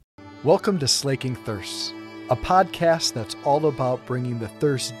Welcome to Slaking Thirsts, a podcast that's all about bringing the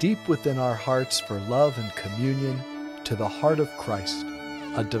thirst deep within our hearts for love and communion to the heart of Christ,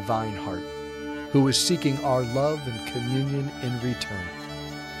 a divine heart, who is seeking our love and communion in return.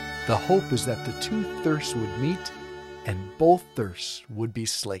 The hope is that the two thirsts would meet and both thirsts would be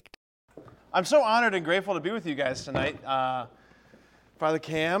slaked. I'm so honored and grateful to be with you guys tonight. Father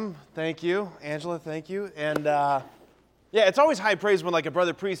Cam, thank you. Angela, thank you. And yeah, it's always high praise when like a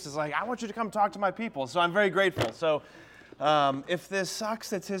brother priest is like, I want you to come talk to my people. So I'm very grateful. So if this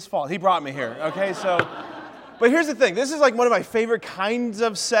sucks, it's his fault. He brought me here, okay? But here's the thing. This is like one of my favorite kinds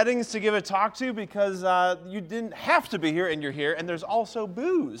of settings to give a talk to because you didn't have to be here and you're here. And there's also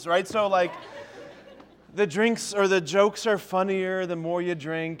booze, right? So like the drinks or the jokes are funnier the more you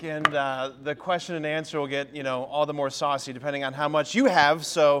drink. And the question and answer will get, all the more saucy depending on how much you have.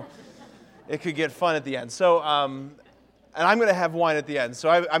 So it could get fun at the end. So, and I'm going to have wine at the end. So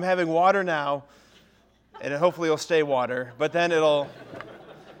I'm having water now, and hopefully it'll stay water. But then it'll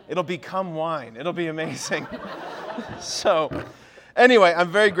become wine. It'll be amazing. So anyway, I'm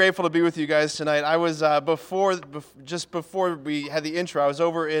very grateful to be with you guys tonight. I was, just before we had the intro, I was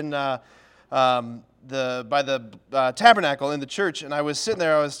over in by the tabernacle in the church, and I was sitting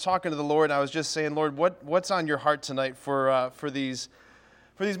there, I was talking to the Lord, and I was just saying, Lord, what's on your heart tonight for these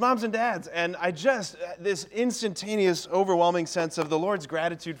moms and dads? And this instantaneous, overwhelming sense of the Lord's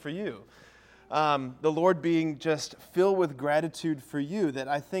gratitude for you. The Lord being just filled with gratitude for you, that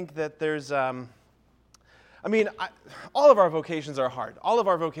I think that there's, all of our vocations are hard. All of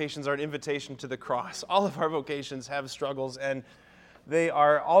our vocations are an invitation to the cross. All of our vocations have struggles, and they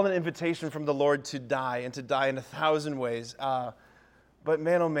are all an invitation from the Lord to die, and to die in 1,000 ways. But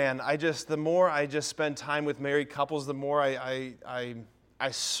man, oh man, the more I just spend time with married couples, the more I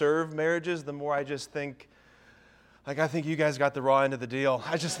serve marriages, the more I just think, I think you guys got the raw end of the deal.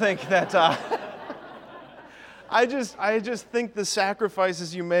 I just think that, I just think the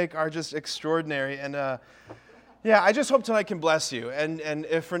sacrifices you make are just extraordinary. And I just hope tonight can bless you. And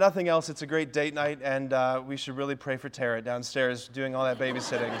if for nothing else, it's a great date night, and we should really pray for Tara downstairs doing all that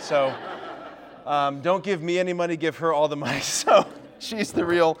babysitting. So don't give me any money, give her all the money. So she's the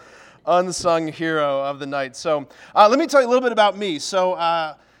real unsung hero of the night. So let me tell you a little bit about me. So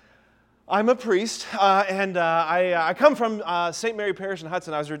I'm a priest, and I come from St. Mary Parish in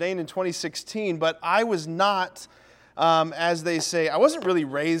Hudson. I was ordained in 2016, but I was not, as they say, I wasn't really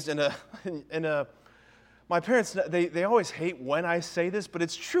raised in a my parents, they always hate when I say this, but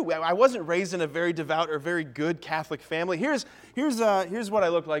it's true. I wasn't raised in a very devout or very good Catholic family. Here's what I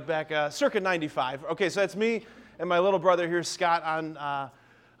looked like back circa 95. Okay, so that's me and my little brother here, Scott,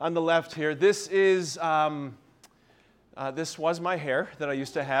 on the left here. This was my hair that I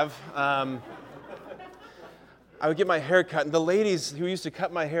used to have. I would get my hair cut, and the ladies who used to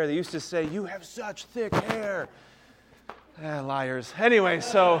cut my hair, they used to say, "You have such thick hair." Liars. Anyway,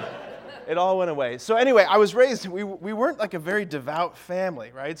 so it all went away. So anyway, I was raised, we weren't like a very devout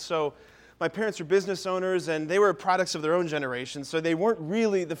family, right? So my parents were business owners, and they were products of their own generation, so they weren't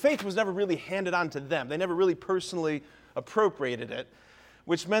really, the faith was never really handed on to them. They never really personally appropriated it.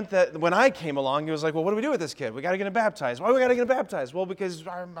 Which meant that when I came along, it was like, well, what do we do with this kid? We got to get him baptized. Why do we got to get him baptized? Well, because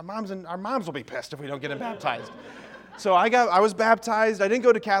our moms will be pissed if we don't get him baptized. So I was baptized. I didn't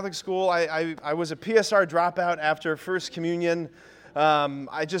go to Catholic school. I was a PSR dropout after First Communion.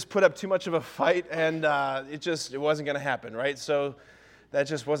 I just put up too much of a fight, and it wasn't going to happen, right? So that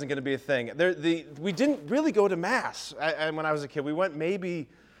just wasn't going to be a thing. We didn't really go to Mass when I was a kid. We went maybe.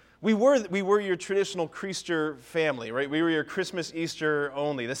 We were your traditional Creaster family, right? We were your Christmas, Easter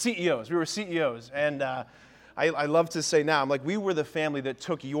only, the CEOs. We were CEOs. And I love to say now, I'm like, we were the family that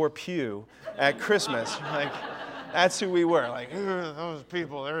took your pew at Christmas. Like, that's who we were. Like, those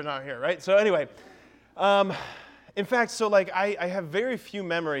people, they're not here, right? So anyway, in fact, so like I have very few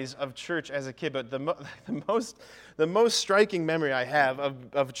memories of church as a kid, but the most striking memory I have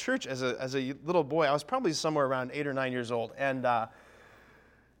of church as a little boy, I was probably somewhere around 8 or 9 years old. And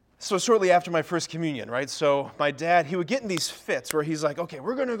so shortly after my first communion, right? So my dad, he would get in these fits where he's like, okay,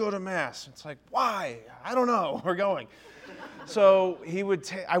 we're going to go to Mass. It's like, why? I don't know. We're going. So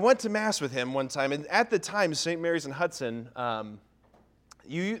I went to Mass with him one time, and at the time, St. Mary's in Hudson,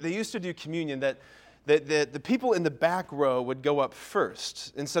 they used to do communion that the people in the back row would go up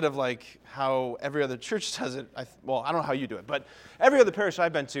first, instead of like how every other church does it. I don't know how you do it, but every other parish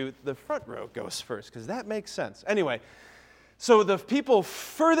I've been to, the front row goes first, because that makes sense. Anyway, So the people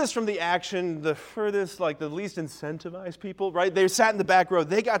furthest from the action, the furthest, like the least incentivized people, right? They sat in the back row.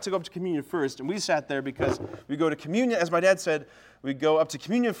 They got to go up to communion first, and we sat there because we go to communion. As my dad said, we'd go up to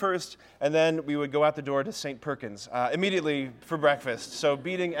communion first, and then we would go out the door to St. Perkins immediately for breakfast, so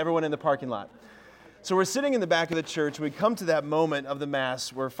beating everyone in the parking lot. So we're sitting in the back of the church. We come to that moment of the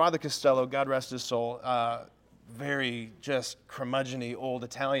Mass where Father Costello, God rest his soul, very just curmudgeon-y old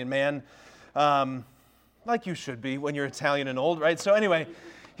Italian man, like you should be when you're Italian and old, right? So anyway,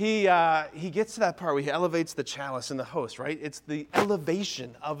 he gets to that part where he elevates the chalice and the host, right? It's the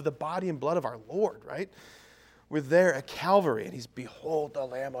elevation of the body and blood of our Lord, right? We're there at Calvary, and he's, behold the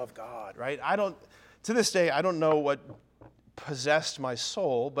Lamb of God, right? To this day, I don't know what possessed my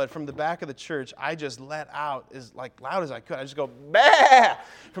soul, but from the back of the church, I just let out as like loud as I could. I just go, bah!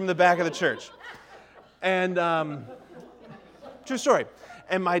 From the back of the church. And, true story.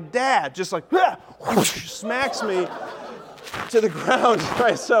 And my dad just like, whoosh, smacks me to the ground,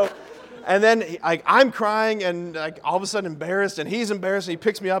 right? So, and then I'm crying and like all of a sudden embarrassed, and he's embarrassed, and he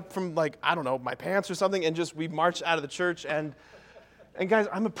picks me up from like, I don't know, my pants or something, and just we march out of the church. And guys,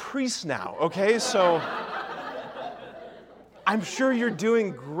 I'm a priest now, okay? So I'm sure you're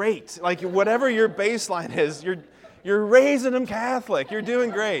doing great. Like whatever your baseline is, you're raising them Catholic. You're doing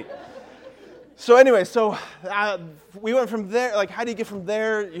great. So anyway, we went from there. Like, how do you get from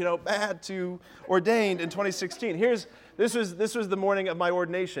there, bad to ordained in 2016? This was the morning of my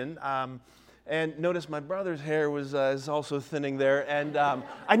ordination, and notice my brother's hair is also thinning there. And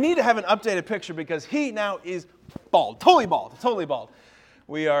I need to have an updated picture because he now is bald, totally bald.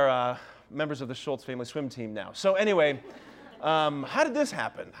 We are members of the Schultz family swim team now. So anyway. How did this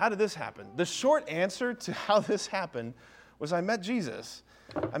happen? The short answer to how this happened was I met Jesus.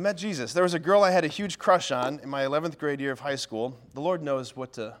 There was a girl I had a huge crush on in my 11th grade year of high school. The Lord knows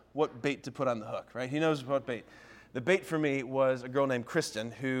what bait to put on the hook, right? He knows what bait. The bait for me was a girl named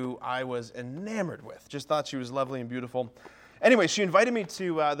Kristen, who I was enamored with. Just thought she was lovely and beautiful. Anyway, she invited me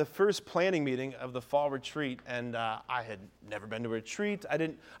to the first planning meeting of the fall retreat, and I had never been to a retreat. I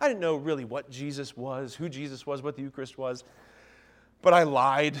didn't know really what Jesus was, who Jesus was, what the Eucharist was. But I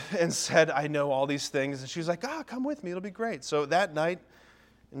lied and said I know all these things, and she was like, come with me, it'll be great. So that night,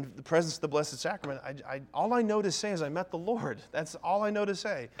 in the presence of the Blessed Sacrament, all I know to say is I met the Lord. That's all I know to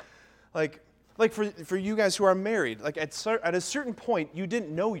say. Like for you guys who are married, like at a certain point, you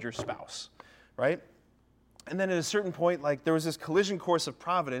didn't know your spouse, right? And then at a certain point, like there was this collision course of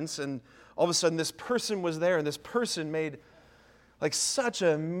providence, and all of a sudden this person was there, and this person made like such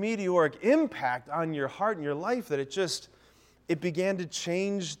a meteoric impact on your heart and your life that it began to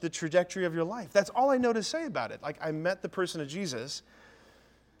change the trajectory of your life. That's all I know to say about it. Like I met the person of Jesus,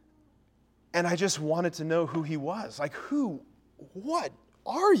 and I just wanted to know who he was. Like what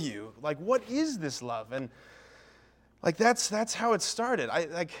are you? Like what is this love? And like that's how it started.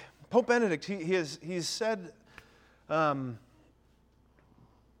 Like Pope Benedict, he's said,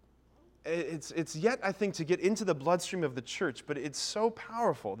 it's yet, I think, to get into the bloodstream of the church, but it's so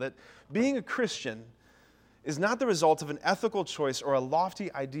powerful that being a Christian is not the result of an ethical choice or a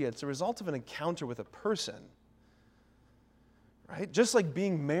lofty idea. It's the result of an encounter with a person, right? Just like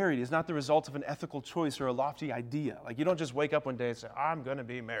being married is not the result of an ethical choice or a lofty idea. Like you don't just wake up one day and say, I'm going to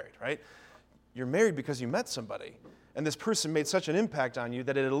be married, right? You're married because you met somebody, and this person made such an impact on you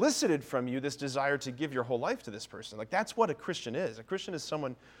that it elicited from you this desire to give your whole life to this person. Like that's what a Christian is. A Christian is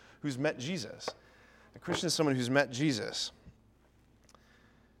someone who's met Jesus. A Christian is someone who's met Jesus.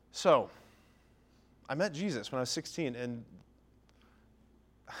 So, I met Jesus when I was 16, and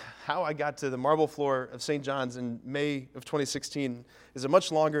how I got to the marble floor of St. John's in May of 2016 is a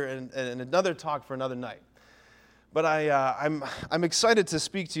much longer and another talk for another night. But I'm excited to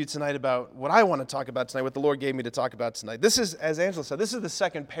speak to you tonight about what I want to talk about tonight, what the Lord gave me to talk about tonight. This is, as Angela said, this is the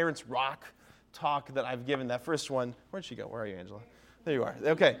second Parents Rock talk that I've given. That first one, where'd she go? Where are you, Angela? There you are.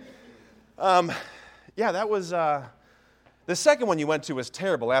 Okay. That was, the second one you went to was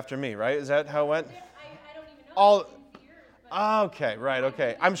terrible after me, right? Is that how it went? I don't even know. Okay, right,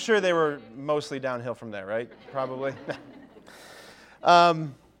 okay. I'm sure they were mostly downhill from there, right? Probably. I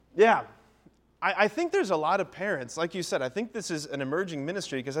think there's a lot of parents, like you said, I think this is an emerging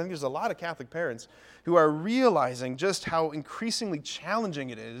ministry because I think there's a lot of Catholic parents who are realizing just how increasingly challenging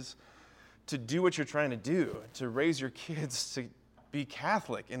it is to do what you're trying to do, to raise your kids to be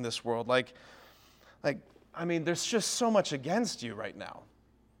Catholic in this world. There's just so much against you right now.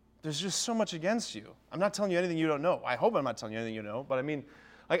 There's just so much against you. I'm not telling you anything you don't know. I hope I'm not telling you anything you know, but I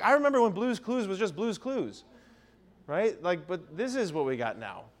remember when Blue's Clues was just Blue's Clues, right? But this is what we got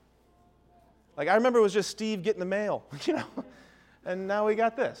now. I remember it was just Steve getting the mail, and now we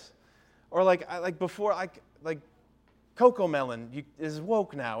got this. Or before, Coco Melon is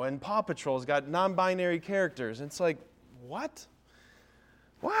woke now, and Paw Patrol's got non-binary characters. And it's like, what?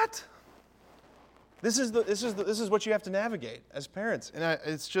 What? This is what you have to navigate as parents, and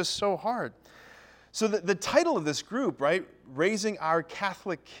it's just so hard. So the title of this group, right, Raising Our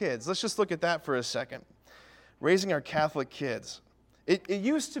Catholic Kids. Let's just look at that for a second. Raising Our Catholic Kids. It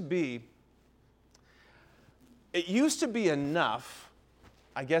used to be enough,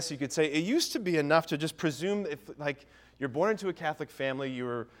 I guess you could say, it used to be enough to just presume if, like, you're born into a Catholic family,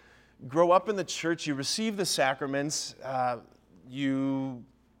 you grow up in the church, you receive the sacraments, you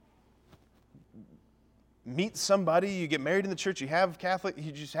meet somebody, you get married in the church, you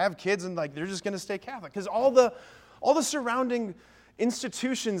just have kids, and like they're just going to stay Catholic. Because all the surrounding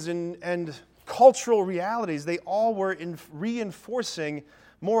institutions and cultural realities, they all were reinforcing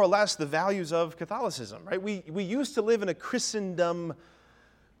more or less the values of Catholicism, right? We used to live in a Christendom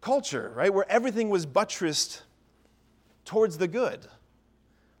culture, right, where everything was buttressed towards the good.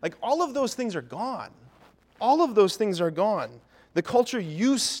 Like, all of those things are gone. All of those things are gone. The culture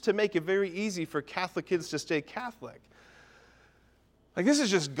used to make it very easy for Catholic kids to stay Catholic. Like, this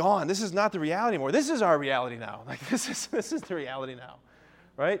is just gone. This is not the reality anymore. This is our reality now. Like, this is the reality now,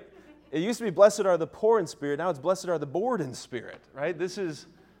 right? It used to be blessed are the poor in spirit. Now it's blessed are the bored in spirit, right? This is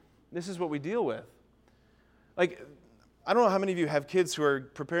what we deal with. Like, I don't know how many of you have kids who are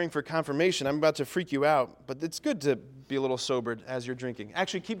preparing for confirmation. I'm about to freak you out, but it's good to be a little sobered as you're drinking.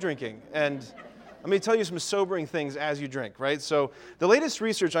 Actually, keep drinking, and let me tell you some sobering things as you drink, right? So the latest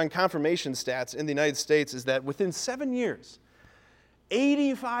research on confirmation stats in the United States is that within 7 years,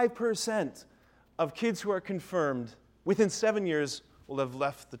 85% of kids who are confirmed within 7 years will have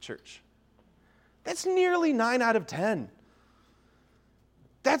left the church. That's nearly 9 out of 10.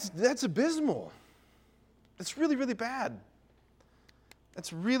 That's abysmal. That's really, really bad.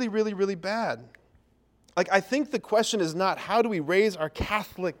 That's really, really, really bad. Like, I think the question is not how do we raise our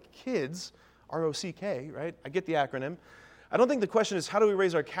Catholic kids, R-O-C-K, right? I get the acronym. I don't think the question is how do we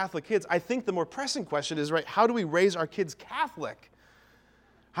raise our Catholic kids. I think the more pressing question is, right, how do we raise our kids Catholic?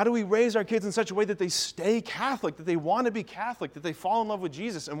 How do we raise our kids in such a way that they stay Catholic, that they want to be Catholic, that they fall in love with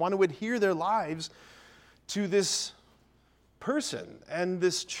Jesus and want to adhere their lives to this person and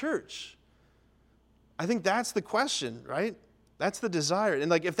this church? I think that's the question, right? That's the desire. And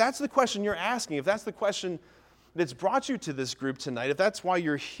like, if that's the question you're asking, if that's the question that's brought you to this group tonight, if that's why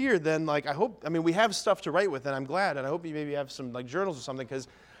you're here, then like, we have stuff to write with, and I'm glad, and I hope you maybe have some like journals or something, because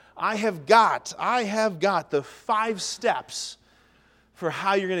I have got the 5 steps for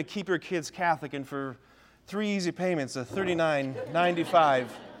how you're going to keep your kids Catholic, and for 3 easy payments of $39.95,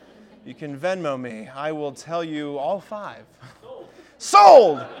 you can Venmo me. I will tell you all 5.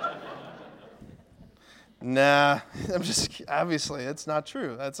 Sold! Nah, obviously, it's not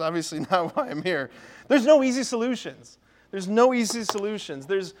true. That's obviously not why I'm here. There's no easy solutions. The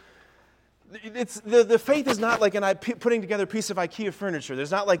faith is not like putting together a piece of IKEA furniture.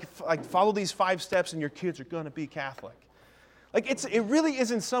 There's not like follow these 5 steps and your kids are going to be Catholic. Like, it really is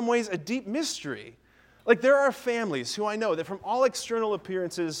in some ways a deep mystery. Like, there are families who I know that from all external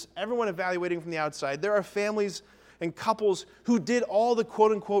appearances, everyone evaluating from the outside, there are families and couples who did all the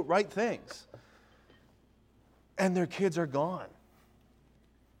quote-unquote right things. And their kids are gone.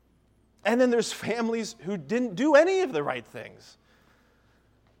 And then there's families who didn't do any of the right things.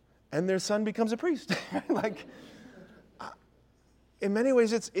 And their son becomes a priest. Like, in many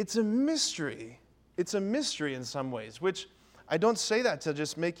ways, it's a mystery. It's a mystery in some ways, which I don't say that to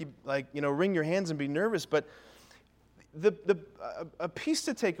just make you, wring your hands and be nervous, but a piece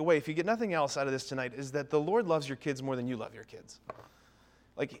to take away, if you get nothing else out of this tonight, is that the Lord loves your kids more than you love your kids.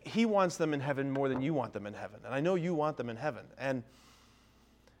 Like, He wants them in heaven more than you want them in heaven. And I know you want them in heaven. And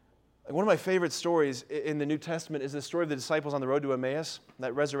one of my favorite stories in the New Testament is the story of the disciples on the road to Emmaus,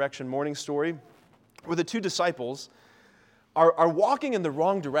 that resurrection morning story, where the 2 disciples are walking in the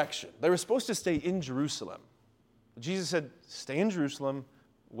wrong direction. They were supposed to stay in Jerusalem. Jesus said, stay in Jerusalem,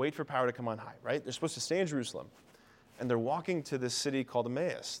 wait for power to come on high, right? They're supposed to stay in Jerusalem. And they're walking to this city called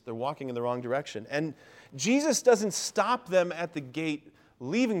Emmaus. They're walking in the wrong direction. And Jesus doesn't stop them at the gate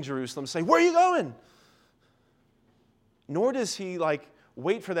leaving Jerusalem, say, where are you going? Nor does He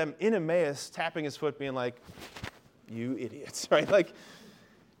wait for them in Emmaus, tapping His foot, being like, you idiots, right? Like,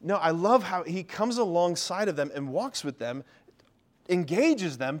 no, I love how He comes alongside of them and walks with them,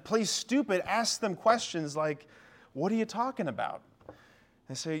 engages them, plays stupid, asks them questions like, what are you talking about?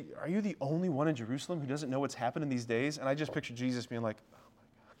 And say, are you the only one in Jerusalem who doesn't know what's happened in these days? And I just picture Jesus being like, oh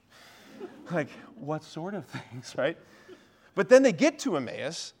my God. Like, what sort of things, right? But then they get to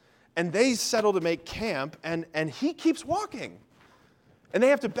Emmaus, and they settle to make camp, and He keeps walking. And they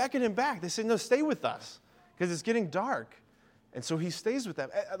have to beckon Him back. They say, no, stay with us. because it's getting dark. And so he stays with them.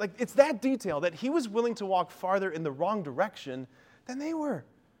 Like, it's that detail that he was willing to walk farther in the wrong direction than they were.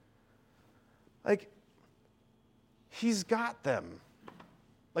 Like, he's got them.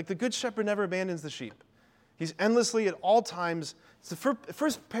 Like, the good shepherd never abandons the sheep. He's endlessly at all times. It's the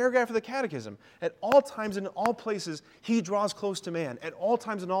first paragraph of the catechism. At all times and in all places, he draws close to man. At all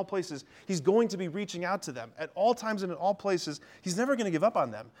times and all places, he's going to be reaching out to them. At all times and in all places, he's never going to give up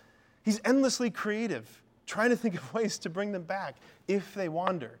on them. He's endlessly creative, trying to think of ways to bring them back if they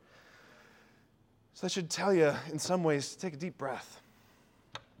wander. So that should tell you, in some ways, to take a deep breath.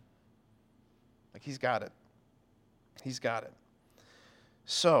 Like, he's got it. He's got it.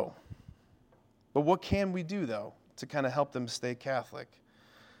 So, but what can we do, though, to kind of help them stay Catholic?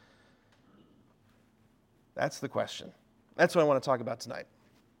 That's the question. That's what I want to talk about tonight.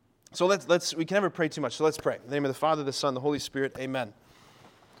 So we can never pray too much, so let's pray. In the name of the Father, the Son, the Holy Spirit, amen.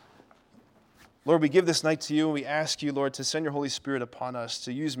 Lord, we give this night to you, and we ask you, Lord, to send your Holy Spirit upon us,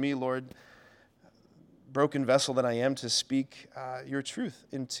 to use me, Lord, broken vessel that I am, to speak your truth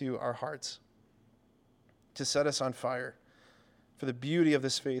into our hearts, to set us on fire for the beauty of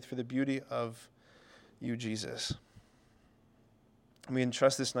this faith, for the beauty of you, Jesus. And we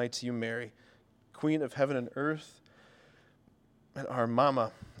entrust this night to you, Mary, Queen of heaven and earth, and our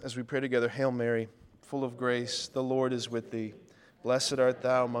Mama, as we pray together, Hail Mary, full of grace, the Lord is with thee. Blessed art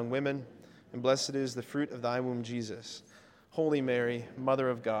thou among women, and blessed is the fruit of thy womb, Jesus. Holy Mary, Mother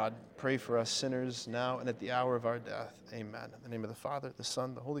of God, pray for us sinners now and at the hour of our death. Amen. In the name of the Father, the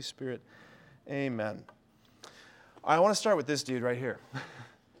Son, the Holy Spirit. Amen. I want to start with this dude right here.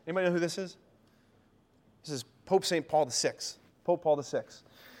 Anybody know who this is? This is Pope St. Paul VI. Pope Paul VI.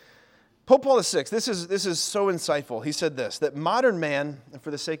 Pope Paul VI, this is so insightful. He said this, that modern man, and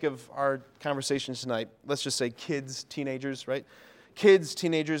for the sake of our conversation tonight, let's just say kids, teenagers, right? Kids,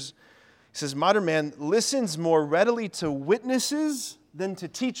 teenagers. He says, modern man listens more readily to witnesses than to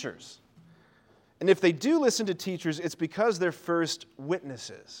teachers. And if they do listen to teachers, it's because they're first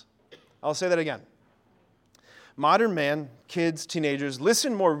witnesses. I'll say that again. Modern man, kids, teenagers,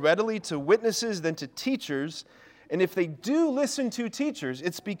 listen more readily to witnesses than to teachers. And if they do listen to teachers,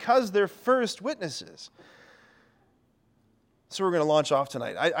 it's because they're first witnesses. So we're going to launch off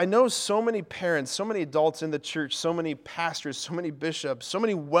tonight. I know so many parents, so many adults in the church, so many pastors, so many bishops, so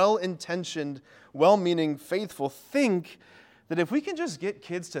many well-intentioned, well-meaning, faithful think that if we can just get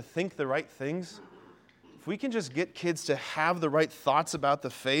kids to think the right things, if we can just get kids to have the right thoughts about the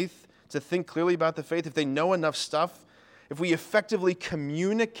faith, to think clearly about the faith, if they know enough stuff, if we effectively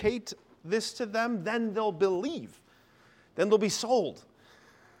communicate this to them, then they'll believe. Then they'll be sold.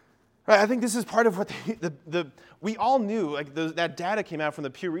 Right, I think this is part of what we all knew. Like that data came out from the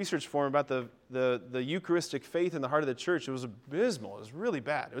Pew Research Forum about the Eucharistic faith in the heart of the church. It was abysmal. It was really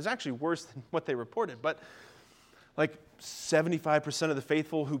bad. It was actually worse than what they reported. But like 75% of the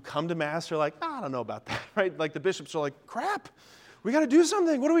faithful who come to Mass are like, I don't know about that. Right? Like the bishops are like, crap. We got to do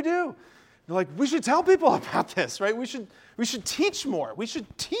something. What do we do? They're like, we should tell people about this, right? We should teach more. We should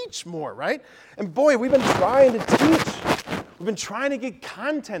teach more, right? And boy, we've been trying to teach. We've been trying to get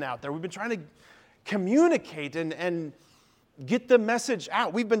content out there. We've been trying to communicate and get the message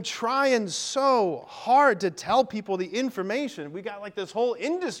out. We've been trying so hard to tell people the information. We got like this whole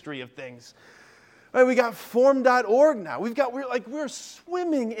industry of things. Right? We got form.org now. We're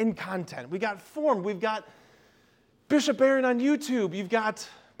swimming in content. We got Form. We've got Bishop Aaron on YouTube. You've got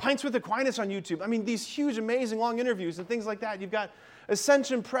Pints with Aquinas on YouTube. I mean, these huge, amazing, long interviews and things like that. You've got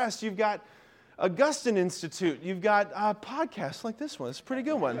Ascension Press. You've got Augustine Institute. You've got podcasts like this one. It's a pretty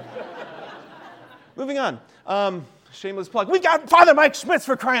good one. Moving on. Shameless plug. We got Father Mike Schmitz,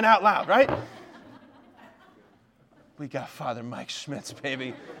 for crying out loud, right? We got Father Mike Schmitz,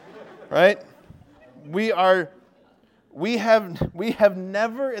 baby. Right? We have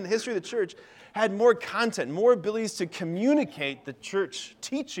never in the history of the church had more content, more abilities to communicate the church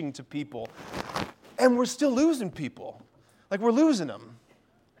teaching to people. And we're still losing people. Like, we're losing them.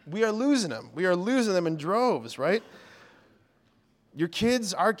 We are losing them. We are losing them in droves, right? Your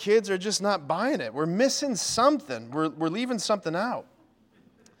kids, our kids are just not buying it. We're missing something. We're leaving something out.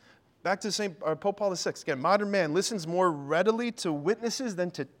 Back to Pope Paul VI. Again, modern man listens more readily to witnesses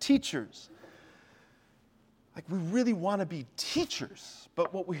than to teachers. Like, we really want to be teachers.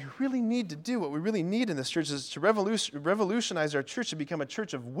 But what we really need to do, what we really need in this church is to revolutionize our church to become a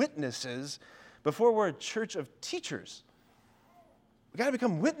church of witnesses before we're a church of teachers. We got to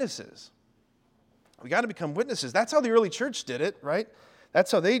become witnesses. We got to become witnesses. That's how the early church did it, right?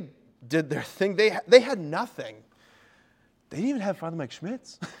 That's how they did their thing. They had nothing. They didn't even have Father Mike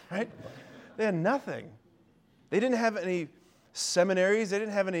Schmitz, right? They had nothing. They didn't have any seminaries. They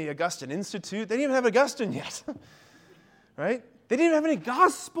didn't have any Augustine Institute. They didn't even have Augustine yet, right? They didn't even have any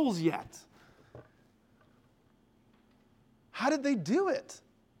Gospels yet. How did they do it?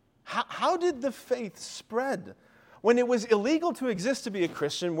 How did the faith spread? When it was illegal to exist to be a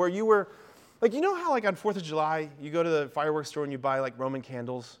Christian, where you were, like, you know how like on 4th of July, you go to the fireworks store and you buy like Roman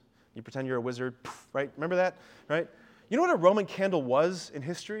candles, you pretend you're a wizard, right? Remember that, right? You know what a Roman candle was in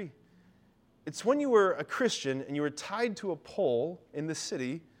history? It's when you were a Christian and you were tied to a pole in the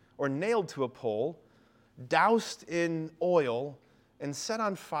city or nailed to a pole, doused in oil, and set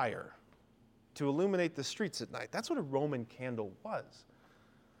on fire to illuminate the streets at night. That's what a Roman candle was.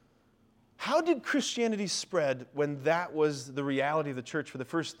 How did Christianity spread when that was the reality of the church for the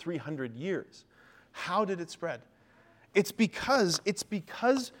first 300 years? How did it spread? It's because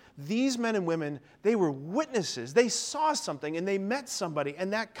these men and women, they were witnesses. They saw something and they met somebody,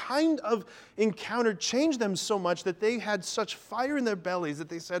 and that kind of encounter changed them so much that they had such fire in their bellies that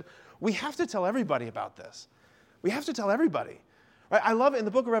they said, we have to tell everybody about this. We have to tell everybody. Right? I love it in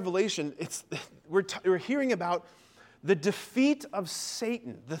the book of Revelation, we're hearing about the defeat of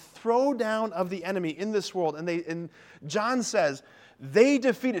Satan, the throwdown of the enemy in this world. And John says, they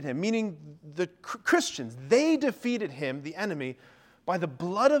defeated him, meaning the Christians. They defeated him, the enemy, by the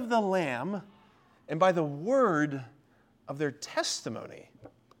blood of the Lamb and by the word of their testimony.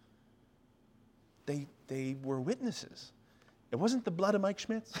 They were witnesses. It wasn't the blood of Mike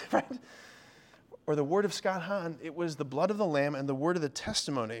Schmitz, right? Or the word of Scott Hahn. It was the blood of the Lamb and the word of the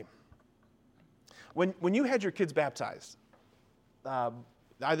testimony. When you had your kids baptized,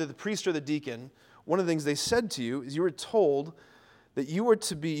 either the priest or the deacon, one of the things they said to you is you were told that you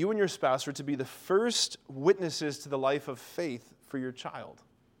and your spouse were to be the first witnesses to the life of faith for your child.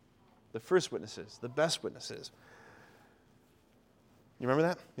 The first witnesses, the best witnesses. You remember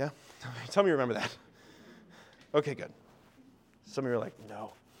that? Yeah? Tell me you remember that. Okay, good. Some of you are like,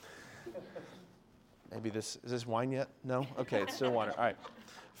 no. Maybe is this wine yet? No? Okay, it's still water. All right.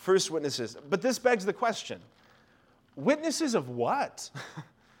 First witnesses. But this begs the question. Witnesses of what?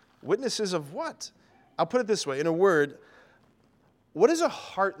 Witnesses of what? I'll put it this way, in a word, what does a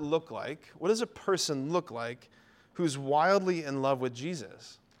heart look like? What does a person look like who's wildly in love with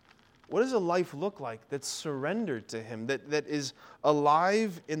Jesus? What does a life look like that's surrendered to him, that is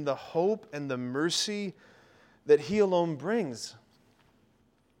alive in the hope and the mercy that he alone brings?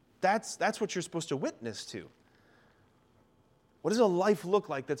 That's what you're supposed to witness to. What does a life look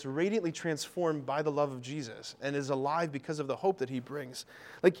like that's radiantly transformed by the love of Jesus and is alive because of the hope that he brings?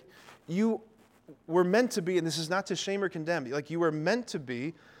 Like, you were meant to be, and this is not to shame or condemn, like you were meant to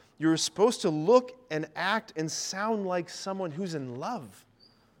be, you were supposed to look and act and sound like someone who's in love.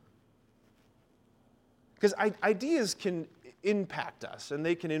 Because ideas can impact us and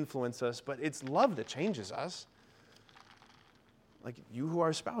they can influence us, but it's love that changes us. Like, you who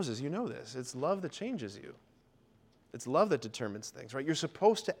are spouses, you know this. It's love that changes you. It's love that determines things, right? You're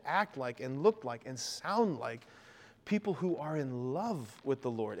supposed to act like and look like and sound like people who are in love with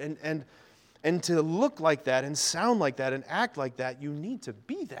the Lord. And to look like that and sound like that and act like that, you need to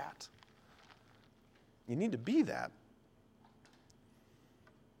be that. You need to be that.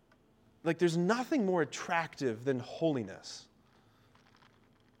 Like, there's nothing more attractive than holiness.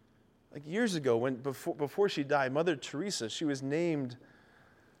 Like, years ago, before she died, Mother Teresa, she was named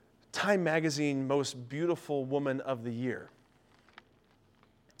Time Magazine Most Beautiful Woman of the Year.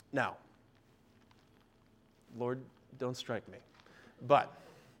 Now, Lord, don't strike me. But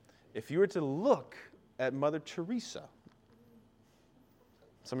if you were to look at Mother Teresa,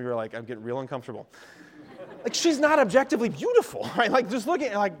 some of you are like, I'm getting real uncomfortable. Like, she's not objectively beautiful, right? Like, just look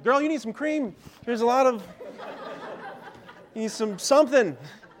at it, like, girl, you need some cream. There's a lot of, you need something.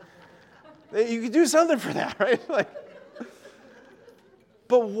 You could do something for that, right? Like,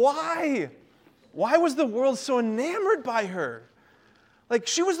 but why? Why was the world so enamored by her? Like,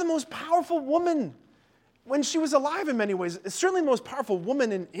 she was the most powerful woman when she was alive in many ways. Certainly the most powerful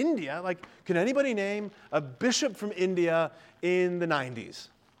woman in India. Like, can anybody name a bishop from India in the 90s?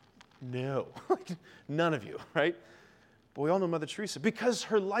 No. None of you, right? But we all know Mother Teresa because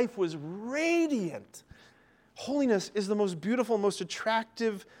her life was radiant. Holiness is the most beautiful, most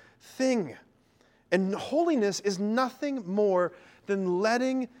attractive thing. And holiness is nothing more than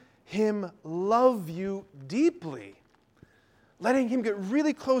letting him love you deeply. Letting him get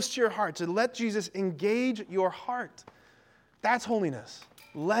really close to your heart, to let Jesus engage your heart. That's holiness.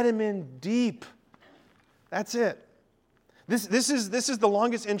 Let him in deep. That's it. This is the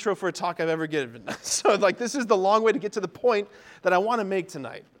longest intro for a talk I've ever given. So, like, this is the long way to get to the point that I want to make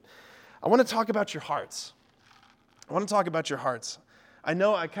tonight. I want to talk about your hearts. I want to talk about your hearts. I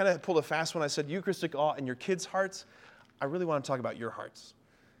know I kind of pulled a fast when I said Eucharistic awe in your kids' hearts. I really want to talk about your hearts.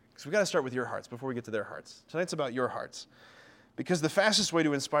 Because we've got to start with your hearts before we get to their hearts. Tonight's about your hearts. Because the fastest way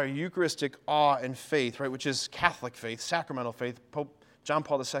to inspire Eucharistic awe and faith, right, which is Catholic faith, sacramental faith, Pope John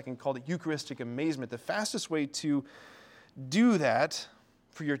Paul II called it Eucharistic amazement. The fastest way to do that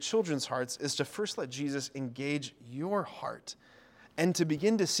for your children's hearts is to first let Jesus engage your heart and to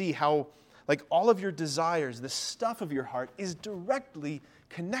begin to see how, like, all of your desires, the stuff of your heart is directly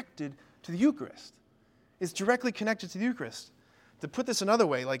connected to the Eucharist. It's directly connected to the Eucharist. To put this another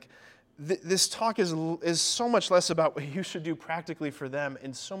way, like, this talk is so much less about what you should do practically for them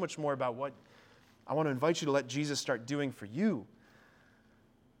and so much more about what I want to invite you to let Jesus start doing for you.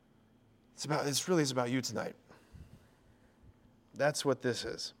 It's really about you tonight. That's what this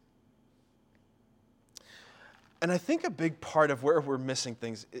is. And I think a big part of where we're missing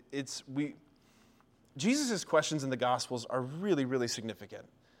things, Jesus' questions in the Gospels are really, really significant.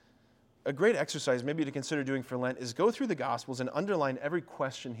 A great exercise maybe to consider doing for Lent is go through the Gospels and underline every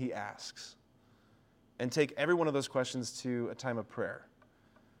question he asks and take every one of those questions to a time of prayer.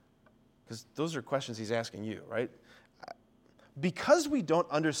 Because those are questions he's asking you, right? Because we don't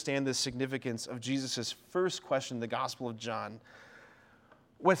understand the significance of Jesus' first question in the Gospel of John,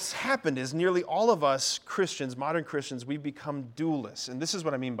 what's happened is nearly all of us Christians, modern Christians, we've become dualists. And this is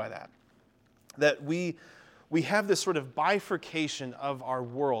what I mean by that. That we have this sort of bifurcation of our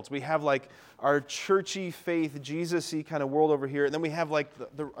worlds. We have like our churchy faith, Jesus-y kind of world over here, and then we have like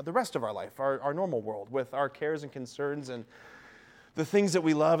the rest of our life, our normal world with our cares and concerns and the things that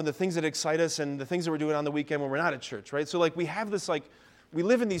we love and the things that excite us and the things that we're doing on the weekend when we're not at church, right? So like we have this like, we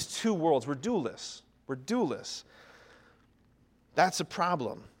live in these two worlds. We're dualists. That's a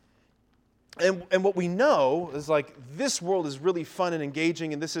problem. And what we know is like this world is really fun and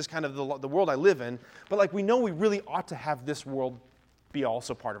engaging and this is kind of the world I live in, but like we know we really ought to have this world be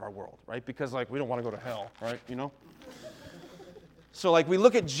also part of our world, right? Because like we don't want to go to hell, right? You know? So like we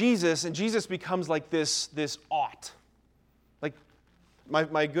look at Jesus and Jesus becomes like this ought. Like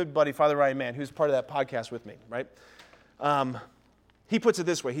my good buddy, Father Ryan Mann, who's part of that podcast with me, right? He puts it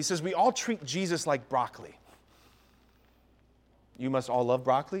this way. He says, we all treat Jesus like broccoli. You must all love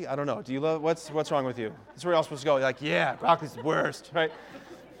broccoli? I don't know. Do you love, what's wrong with you? That's where you're all supposed to go. You're like, yeah, broccoli's the worst, right?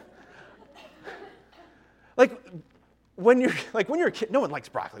 Like when you're a kid, no one likes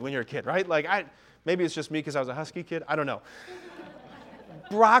broccoli when you're a kid, right? Like maybe it's just me because I was a husky kid. I don't know.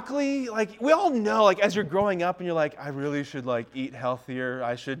 Broccoli, like we all know, like as you're growing up and you're like, I really should like eat healthier.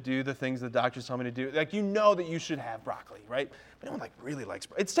 I should do the things the doctors tell me to do. Like you know that you should have broccoli, right? But no one like really likes.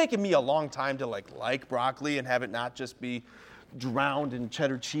 It's taken me a long time to like broccoli and have it not just be drowned in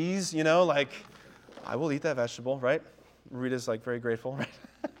cheddar cheese, you know, like I will eat that vegetable, right? Rita's like very grateful,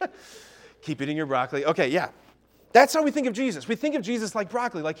 right? Keep eating your broccoli. Okay, yeah. That's how we think of Jesus. We think of Jesus like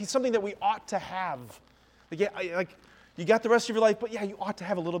broccoli, like he's something that we ought to have. Like, yeah, like you got the rest of your life, but yeah, you ought to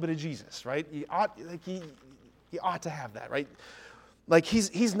have a little bit of Jesus, right? You ought to have that, right? Like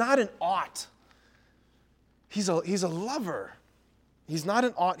he's not an ought. He's a lover. He's not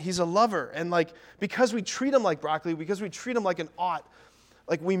an ought, he's a lover. And like because we treat him like broccoli, because we treat him like an ought,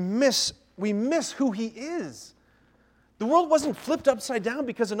 like we miss who he is. The world wasn't flipped upside down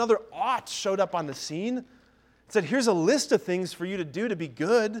because another ought showed up on the scene. It said, here's a list of things for you to do to be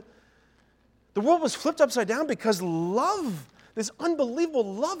good. The world was flipped upside down because love, this unbelievable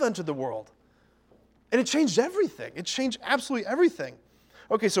love entered the world. And it changed everything. It changed absolutely everything.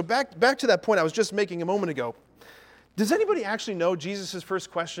 Okay, so back to that point I was just making a moment ago. Does anybody actually know Jesus' first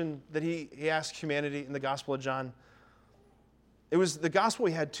question that he asked humanity in the Gospel of John? It was the gospel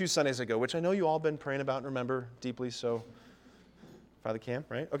we had 2 Sundays ago, which I know you all been praying about and remember deeply, so Father Cam,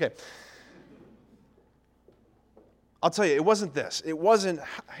 right? Okay. I'll tell you, it wasn't this. It wasn't,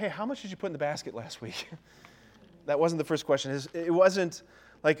 hey, how much did you put in the basket last week? That wasn't the first question. It wasn't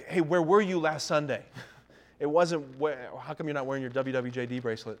like, hey, where were you last Sunday? It wasn't, how come you're not wearing your WWJD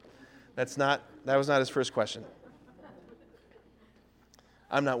bracelet? That was not his first question.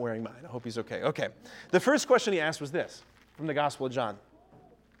 I'm not wearing mine. I hope he's okay. Okay. The first question he asked was this, from the Gospel of John.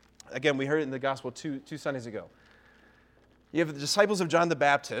 Again, we heard it in the Gospel two Sundays ago. You have the disciples of John the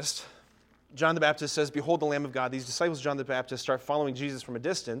Baptist. John the Baptist says, behold the Lamb of God. These disciples of John the Baptist start following Jesus from a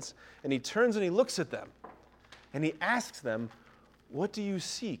distance, and he turns and he looks at them, and he asks them, what do you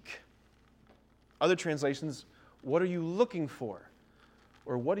seek? Other translations, what are you looking for?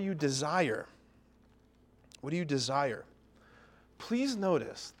 Or what do you desire? What do you desire? Please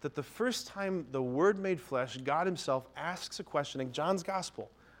notice that the first time the Word made flesh, God himself asks a question in John's Gospel.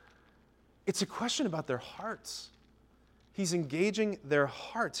 It's a question about their hearts. He's engaging their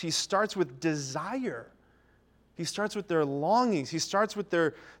hearts. He starts with desire. He starts with their longings. He starts with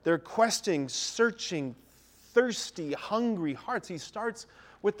their questing, searching, thirsty, hungry hearts. He starts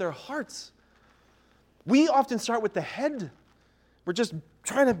with their hearts. We often start with the head. We're just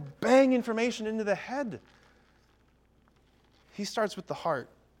trying to bang information into the head. He starts with the heart.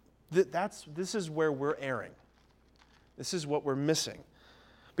 This is where we're erring. This is what we're missing.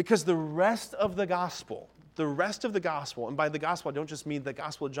 Because the rest of the gospel, and by the gospel I don't just mean the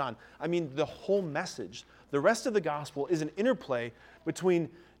Gospel of John, I mean the whole message. The rest of the gospel is an interplay between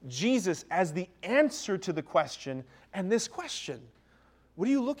Jesus as the answer to the question and this question. What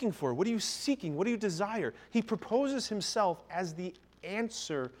are you looking for? What are you seeking? What do you desire? He proposes himself as the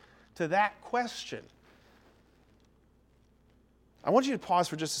answer to that question. I want you to pause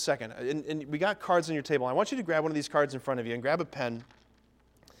for just a second. And we got cards on your table. I want you to grab one of these cards in front of you and grab a pen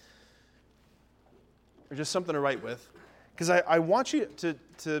or just something to write with. Because I want you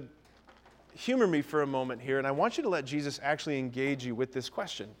to humor me for a moment here, and I want you to let Jesus actually engage you with this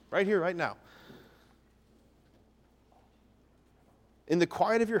question right here, right now. In the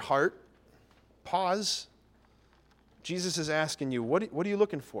quiet of your heart, pause. Jesus is asking you, what are you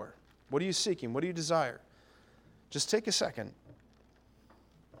looking for? What are you seeking? What do you desire? Just take a second.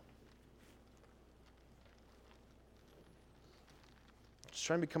 Just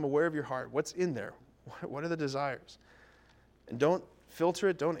try and become aware of your heart. What's in there? What are the desires? And don't filter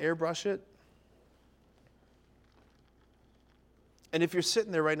it. Don't airbrush it. And if you're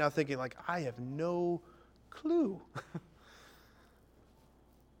sitting there right now thinking, like, I have no clue.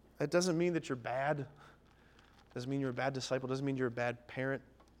 That doesn't mean that you're bad. Doesn't mean you're a bad disciple. Doesn't mean you're a bad parent.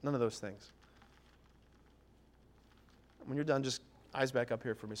 None of those things. When you're done, just eyes back up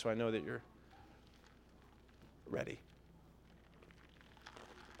here for me so I know that you're ready.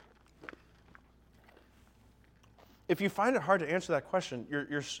 If you find it hard to answer that question,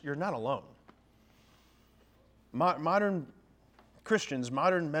 you're not alone. Modern Christians,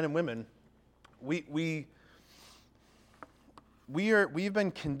 modern men and women, we've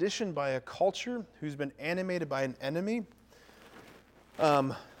been conditioned by a culture who's been animated by an enemy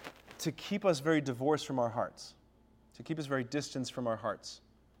to keep us very divorced from our hearts, to keep us very distanced from our hearts.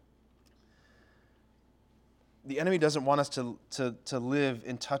 The enemy doesn't want us to live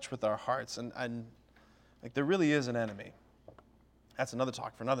in touch with our hearts, and like there really is an enemy. That's another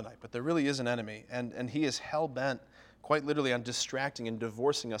talk for another night, but there really is an enemy, and he is hell-bent, quite literally, on distracting and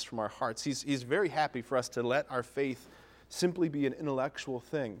divorcing us from our hearts. He's very happy for us to let our faith simply be an intellectual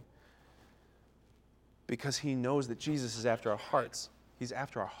thing because he knows that Jesus is after our hearts. He's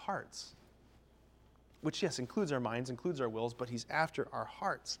after our hearts, which, yes, includes our minds, includes our wills, but he's after our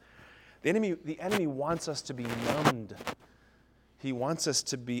hearts. The enemy wants us to be numbed. He wants us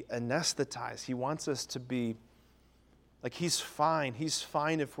to be anesthetized. He wants us to be like he's fine. He's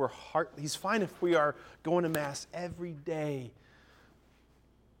fine if we are going to Mass every day,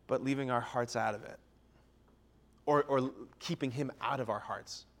 but leaving our hearts out of it. Or keeping him out of our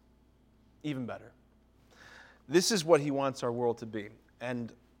hearts. Even better. This is what he wants our world to be.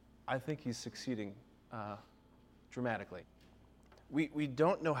 And I think he's succeeding dramatically. We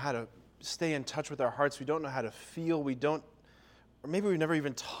don't know how to stay in touch with our hearts. We don't know how to feel. Or maybe we've never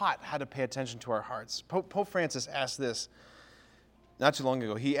even taught how to pay attention to our hearts. Pope Francis asked this not too long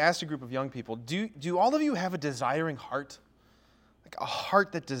ago. He asked a group of young people, do all of you have a desiring heart? Like a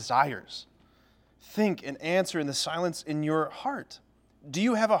heart that desires? Think and answer in the silence in your heart. Do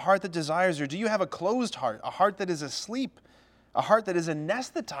you have a heart that desires, or do you have a closed heart, a heart that is asleep, a heart that is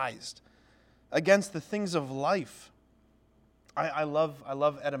anesthetized against the things of life? I love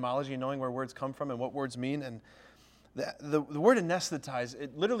etymology, knowing where words come from and what words mean. And the word anesthetize,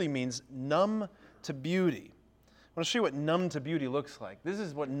 it literally means numb to beauty. I want to show you what numb to beauty looks like. This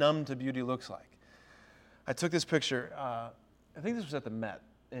is what numb to beauty looks like. I took this picture, I think this was at the Met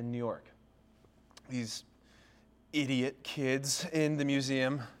in New York. These idiot kids in the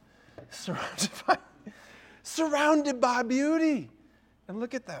museum surrounded by beauty. And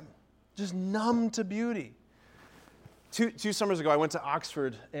look at them, just numb to beauty. Two summers ago, I went to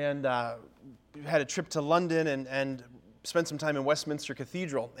Oxford and had a trip to London and spent some time in Westminster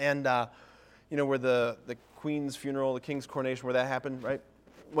Cathedral. And, where the Queen's funeral, the King's coronation, where that happened, right?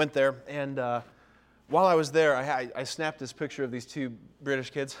 Went there. And while I was there, I snapped this picture of these two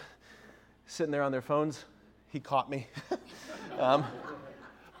British kids sitting there on their phones. He caught me.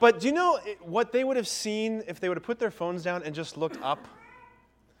 But do you know what they would have seen if they would have put their phones down and just looked up?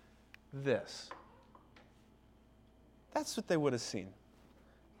 This. That's what they would have seen.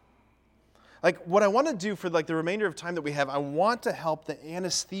 Like, what I want to do for the remainder of time that we have, I want to help the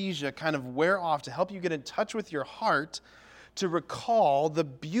anesthesia kind of wear off, to help you get in touch with your heart, to recall the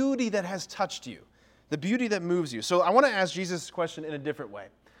beauty that has touched you, the beauty that moves you. So I want to ask Jesus this question in a different way.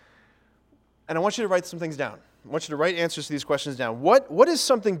 And I want you to write some things down. I want you to write answers to these questions down. What is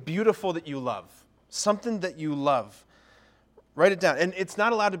something beautiful that you love? Something that you love. Write it down. And it's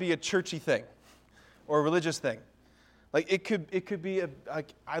not allowed to be a churchy thing or a religious thing. Like it could be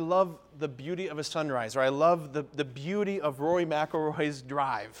I love the beauty of a sunrise, or I love the beauty of Rory McIlroy's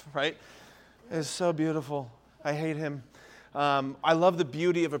drive, right? It's so beautiful. I hate him. I love the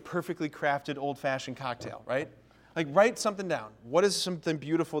beauty of a perfectly crafted old-fashioned cocktail, right? Like write something down. What is something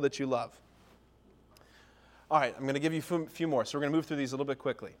beautiful that you love? All right, I'm going to give you a few more, so we're going to move through these a little bit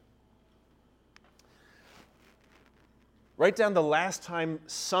quickly. Write down the last time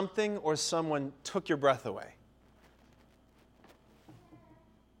something or someone took your breath away.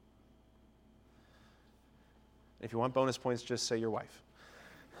 If you want bonus points, just say your wife.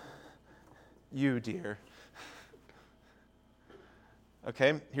 You, dear.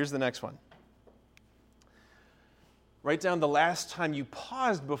 Okay, here's the next one. Write down the last time you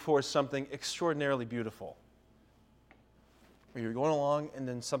paused before something extraordinarily beautiful. Or you're going along and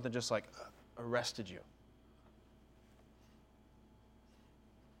then something just like arrested you.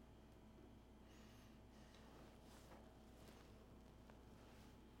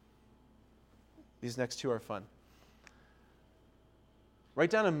 These next two are fun. Write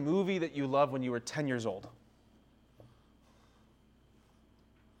down a movie that you loved when you were 10 years old.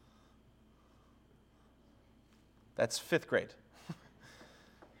 That's 5th grade.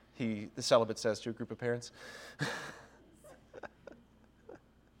 The celibate says to a group of parents.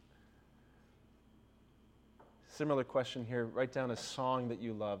 Similar question here. Write down a song that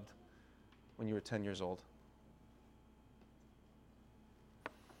you loved when you were 10 years old.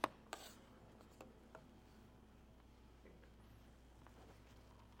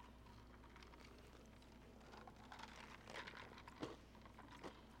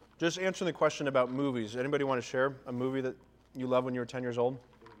 Just answering the question about movies. Anybody want to share a movie that you loved when you were 10 years old?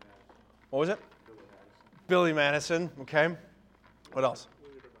 What was it? Billy Madison. Okay. What else?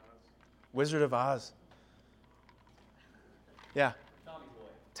 Wizard of Oz. Yeah.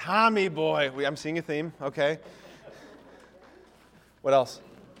 Tommy Boy. I'm seeing a theme. Okay. What else?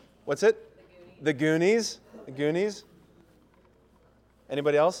 What's it? The Goonies. The Goonies.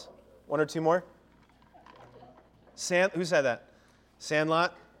 Anybody else? One or two more? Who said that?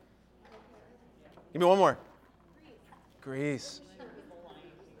 Sandlot. Give me one more. Grease.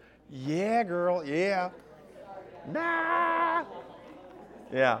 Yeah, girl. Yeah. Nah.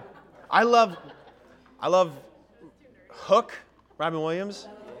 Yeah. I love Hook, Robin Williams.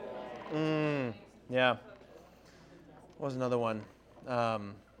 Yeah. What was another one?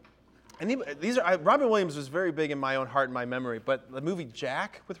 Robin Williams was very big in my own heart and my memory, but the movie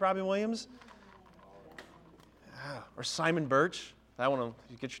Jack with Robin Williams, or Simon Birch. That one,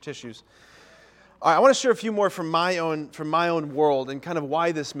 you get your tissues. All right, I want to share a few more from my own world and kind of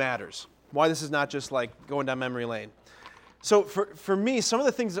why this matters. Why this is not just like going down memory lane. So for me, some of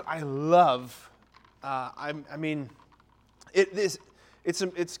the things that I love,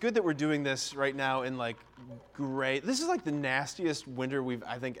 it's good that we're doing this right now in like gray. This is like the nastiest winter we've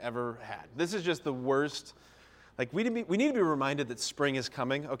I think ever had. This is just the worst. Like we need to be reminded that spring is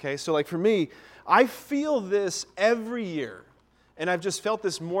coming. Okay, so like for me, I feel this every year. And I've just felt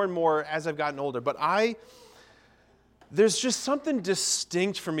this more and more as I've gotten older. But there's just something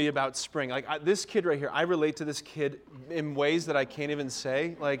distinct for me about spring. Like this kid right here, I relate to this kid in ways that I can't even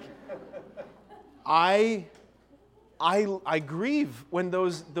say. Like, I grieve when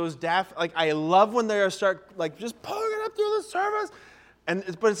those daffodils. Like I love when they start like just pulling it up through the surface.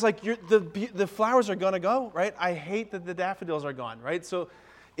 But it's like the flowers are gonna go, right? I hate that the daffodils are gone, right? So.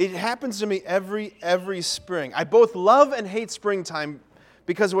 It happens to me every spring. I both love and hate springtime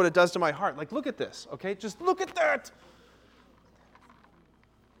because of what it does to my heart. Like, look at this, okay? Just look at that.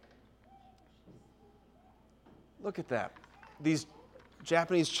 Look at that. These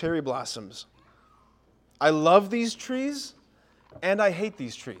Japanese cherry blossoms. I love these trees and I hate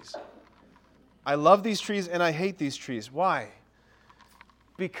these trees. I love these trees and I hate these trees. Why?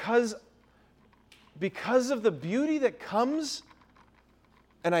 Because of the beauty that comes.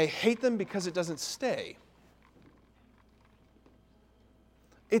 And I hate them because it doesn't stay.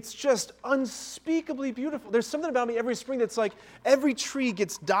 It's just unspeakably beautiful. There's something about me every spring that's like every tree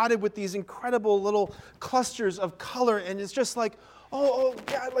gets dotted with these incredible little clusters of color, and it's just like, oh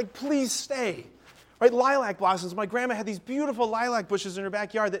God, like please stay. Right? Lilac blossoms. My grandma had these beautiful lilac bushes in her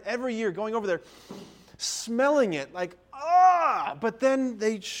backyard that every year going over there, smelling it, like, but then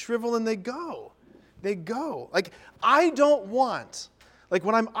they shrivel and they go. They go. Like, I don't want. Like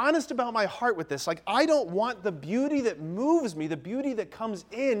when I'm honest about my heart with this, like I don't want the beauty that moves me, the beauty that comes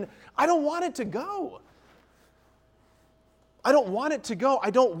in, I don't want it to go. I don't want it to go.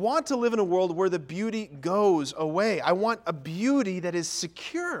 I don't want to live in a world where the beauty goes away. I want a beauty that is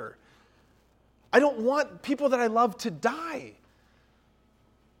secure. I don't want people that I love to die.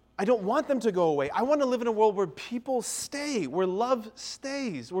 I don't want them to go away. I want to live in a world where people stay, where love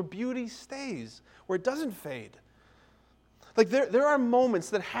stays, where beauty stays, where it doesn't fade. Like there are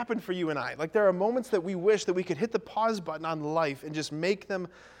moments that happen for you and I. Like there are moments that we wish that we could hit the pause button on life and just make them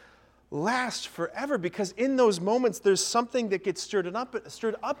last forever, because in those moments there's something that gets stirred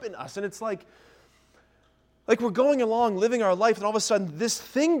up in us, and it's like we're going along living our life, and all of a sudden this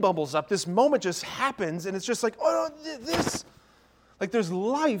thing bubbles up, this moment just happens, and it's just like, oh no, this, like there's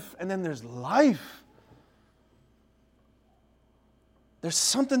life, and then there's life. There's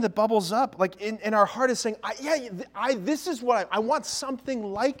something that bubbles up, like in our heart is saying, this is what I want,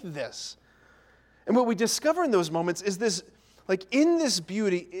 something like this. And what we discover in those moments is this. Like in this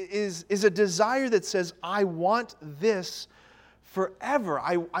beauty is a desire that says, I want this forever.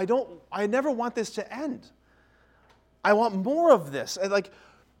 I never want this to end. I want more of this. Like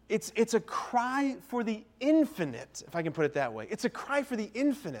it's a cry for the infinite, if I can put it that way. It's a cry for the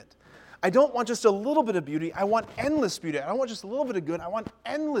infinite. I don't want just a little bit of beauty. I want endless beauty. I don't want just a little bit of good. I want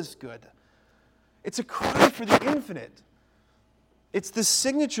endless good. It's a cry for the infinite. It's the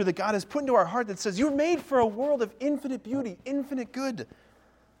signature that God has put into our heart that says, you're made for a world of infinite beauty, infinite good.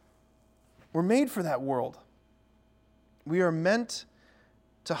 We're made for that world. We are meant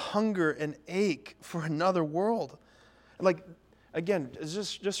to hunger and ache for another world. Like, again,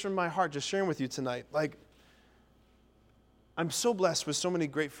 just from my heart, just sharing with you tonight, like, I'm so blessed with so many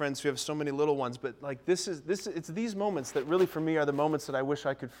great friends who have so many little ones, but like it's these moments that really for me are the moments that I wish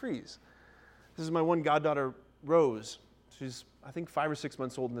I could freeze. This is my one goddaughter, Rose. She's, I think, 5 or 6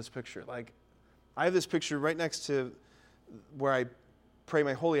 months old in this picture. Like, I have this picture right next to where I pray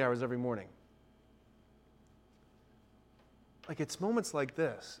my holy hours every morning. Like, it's moments like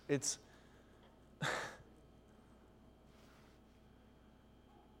this. It's like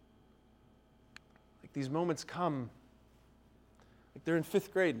these moments come, like they're in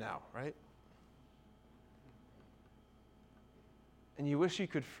 5th grade now, right? And you wish you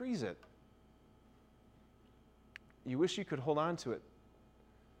could freeze it. You wish you could hold on to it.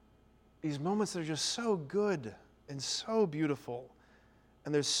 These moments that are just so good and so beautiful.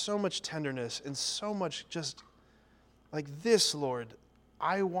 And there's so much tenderness and so much just like this, Lord,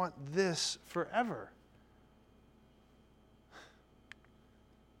 I want this forever.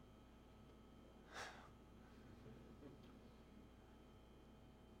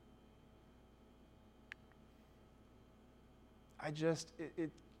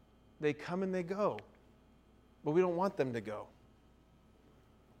 They come and they go. But we don't want them to go.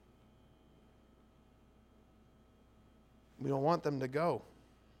 We don't want them to go.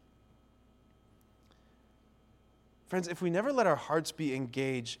 Friends, if we never let our hearts be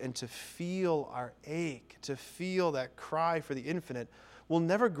engaged and to feel our ache, to feel that cry for the infinite, we'll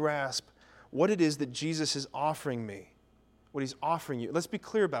never grasp what it is that Jesus is offering me, what he's offering you. Let's be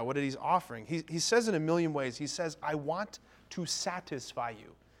clear about what it is he's offering. He says in a million ways, he says, I want to satisfy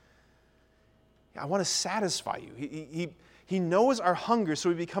you. I want to satisfy you. He knows our hunger, so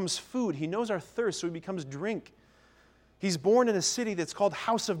he becomes food. He knows our thirst, so he becomes drink. He's born in a city that's called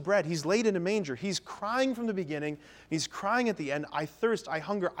House of Bread. He's laid in a manger. He's crying from the beginning. He's crying at the end. I thirst, I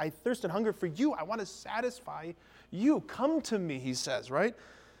hunger. I thirst and hunger for you. I want to satisfy you. Come to me, he says, right?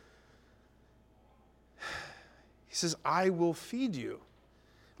 He says, I will feed you.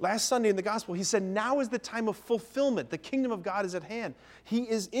 Last Sunday in the gospel, he said, now is the time of fulfillment. The kingdom of God is at hand. He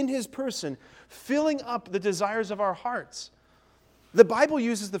is in his person, filling up the desires of our hearts. The Bible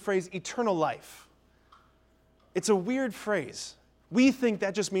uses the phrase eternal life. It's a weird phrase. We think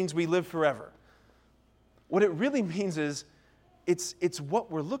that just means we live forever. What it really means is it's what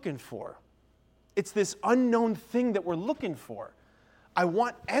we're looking for. It's this unknown thing that we're looking for. I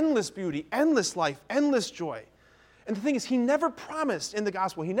want endless beauty, endless life, endless joy. And the thing is, he never promised in the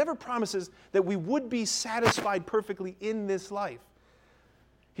gospel, he never promises that we would be satisfied perfectly in this life.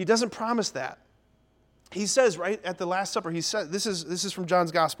 He doesn't promise that. He says, right, at the Last Supper, he said, this is from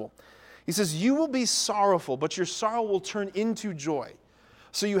John's gospel. He says, you will be sorrowful, but your sorrow will turn into joy.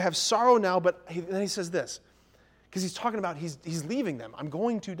 So you have sorrow now, but then he says this, because he's talking about he's leaving them. I'm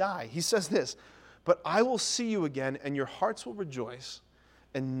going to die. He says this, but I will see you again, and your hearts will rejoice,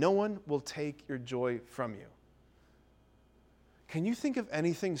 and no one will take your joy from you. Can you think of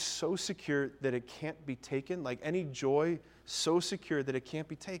anything so secure that it can't be taken? Like any joy so secure that it can't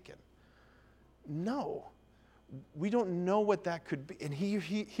be taken? No. We don't know what that could be. And here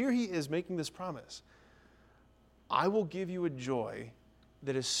he is making this promise. I will give you a joy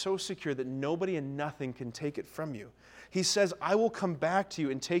that is so secure that nobody and nothing can take it from you. He says, I will come back to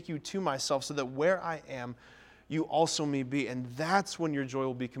you and take you to myself so that where I am, you also may be. And that's when your joy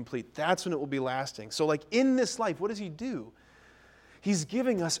will be complete. That's when it will be lasting. So like in this life, what does he do? He's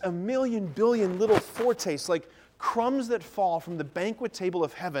giving us a million billion little foretastes, like crumbs that fall from the banquet table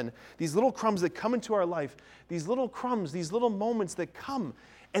of heaven, these little crumbs that come into our life, these little crumbs, these little moments that come,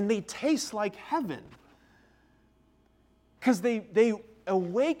 and they taste like heaven. Because they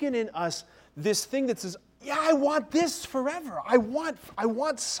awaken in us this thing that says, yeah, I want this forever. I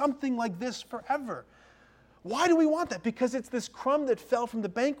want something like this forever. Why do we want that? Because it's this crumb that fell from the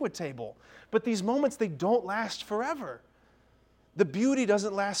banquet table. But these moments, they don't last forever. The beauty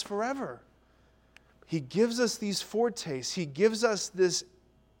doesn't last forever. He gives us these foretastes. He gives us this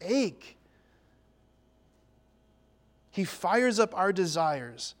ache. He fires up our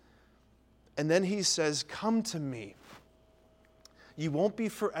desires. And then he says, come to me. You won't be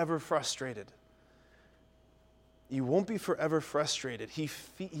forever frustrated. You won't be forever frustrated. He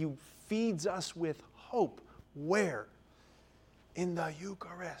feeds us with hope. Where? In the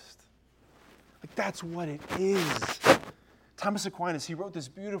Eucharist. Like that's what it is. Thomas Aquinas, he wrote this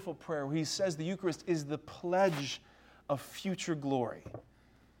beautiful prayer where he says the Eucharist is the pledge of future glory.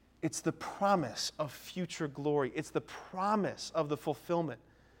 It's the promise of future glory. It's the promise of the fulfillment.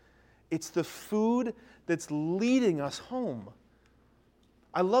 It's the food that's leading us home.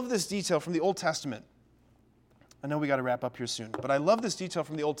 I love this detail from the Old Testament. I know we got to wrap up here soon, but I love this detail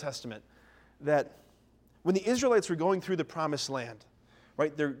from the Old Testament that when the Israelites were going through the Promised Land,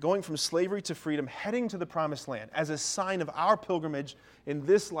 right, they're going from slavery to freedom, heading to the Promised Land as a sign of our pilgrimage in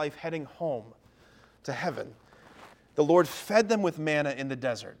this life heading home to heaven. The Lord fed them with manna in the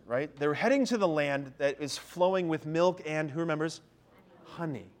desert, right? They were heading to the land that is flowing with milk and, who remembers?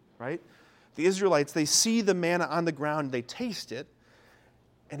 Honey, right? The Israelites, they see the manna on the ground, they taste it,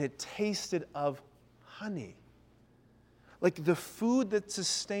 and it tasted of honey. Like the food that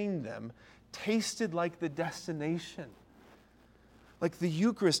sustained them tasted like the destination. Like the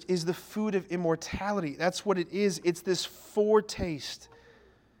Eucharist is the food of immortality. That's what it is. It's this foretaste.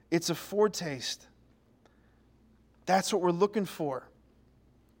 It's a foretaste. That's what we're looking for.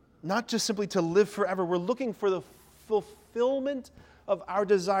 Not just simply to live forever. We're looking for the fulfillment of our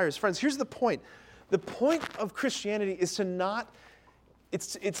desires. Friends, here's the point. The point of Christianity is to not,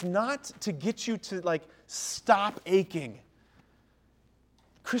 it's not to get you to like stop aching.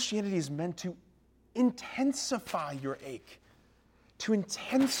 Christianity is meant to intensify your ache, to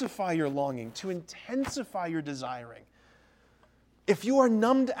intensify your longing, to intensify your desiring. If you are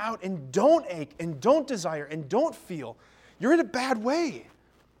numbed out and don't ache and don't desire and don't feel, you're in a bad way.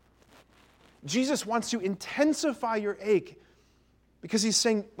 Jesus wants to intensify your ache because he's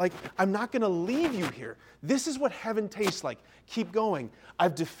saying, like, I'm not going to leave you here. This is what heaven tastes like. Keep going.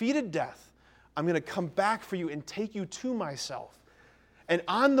 I've defeated death. I'm going to come back for you and take you to myself. And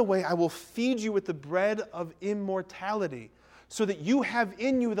on the way, I will feed you with the bread of immortality so that you have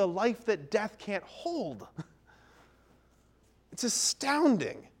in you the life that death can't hold. It's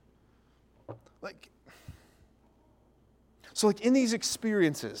astounding. So in these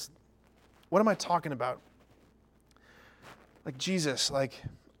experiences, what am I talking about? Like Jesus, like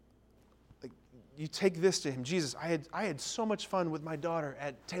you take this to him. Jesus, I had so much fun with my daughter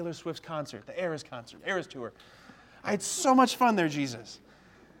at Taylor Swift's concert, the Eras tour. I had so much fun there, Jesus.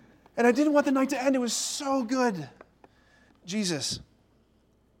 And I didn't want the night to end. It was so good. Jesus,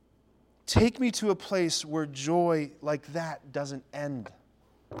 take me to a place where joy like that doesn't end.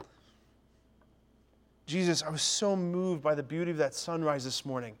 Jesus, I was so moved by the beauty of that sunrise this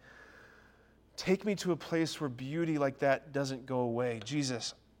morning. Take me to a place where beauty like that doesn't go away.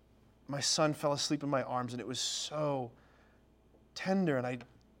 Jesus, my son fell asleep in my arms, and it was so tender, and I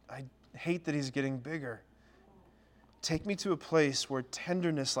hate that he's getting bigger. Take me to a place where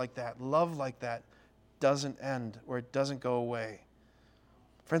tenderness like that, love like that, doesn't end, where it doesn't go away.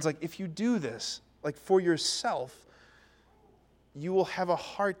 Friends, like if you do this, like for yourself, you will have a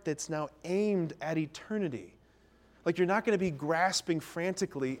heart that's now aimed at eternity. Like you're not going to be grasping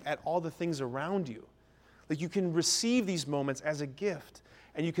frantically at all the things around you. Like you can receive these moments as a gift,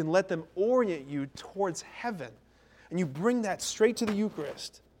 and you can let them orient you towards heaven. And you bring that straight to the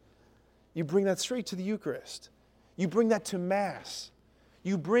Eucharist. You bring that straight to the Eucharist. You bring that to Mass.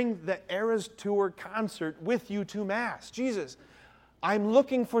 You bring the Eras Tour concert with you to Mass. Jesus, I'm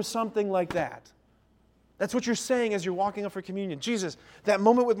looking for something like that. That's what you're saying as you're walking up for communion. Jesus, that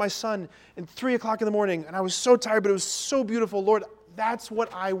moment with my son at 3 o'clock in the morning, and I was so tired, but it was so beautiful. Lord, that's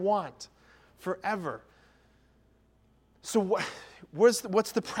what I want forever. So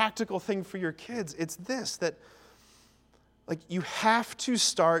what's the practical thing for your kids? It's this, that Like, you have to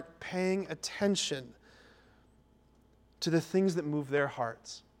start paying attention to the things that move their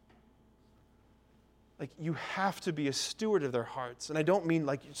hearts. Like, you have to be a steward of their hearts. And I don't mean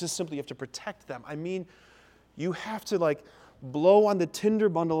like it's just simply you have to protect them. I mean, you have to like blow on the tinder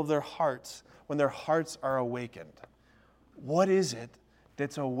bundle of their hearts when their hearts are awakened. What is it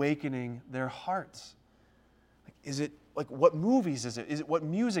that's awakening their hearts? Like, is it like what movies is it? Is it what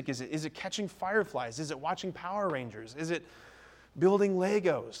music is it? Is it catching fireflies? Is it watching Power Rangers? Is it building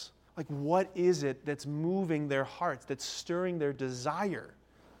Legos? Like, what is it that's moving their hearts, that's stirring their desire?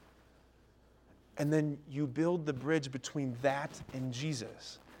 And then you build the bridge between that and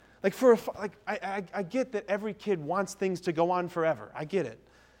Jesus. Like, I get that every kid wants things to go on forever. I get it.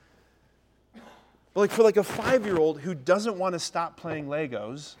 But like for like a 5-year-old who doesn't want to stop playing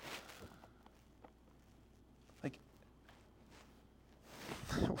Legos, like,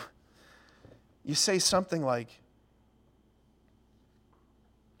 you say something like,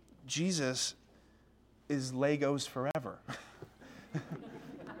 Jesus is Legos forever.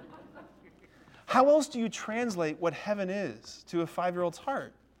 How else do you translate what heaven is to a 5-year-old's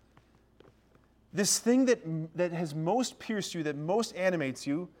heart? This thing that has most pierced you, that most animates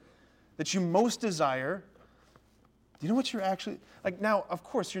you, that you most desire, do you know what you're actually, like now, of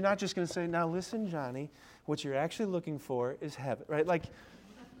course, you're not just going to say, now listen, Johnny, what you're actually looking for is heaven, right? Like,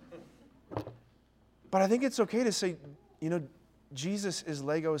 but I think it's okay to say, you know, Jesus is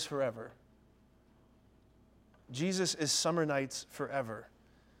Legos forever. Jesus is summer nights forever.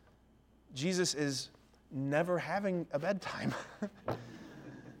 Jesus is never having a bedtime.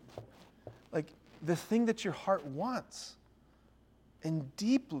 Like, the thing that your heart wants, and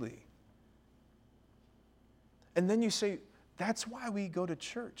deeply. And then you say, that's why we go to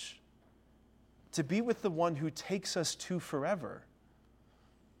church, to be with the one who takes us to forever.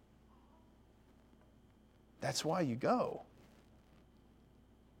 That's why you go.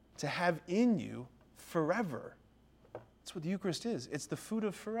 To have in you forever. That's what the Eucharist is. It's the food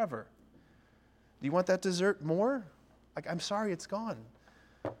of forever. Do you want that dessert more? Like, I'm sorry, it's gone.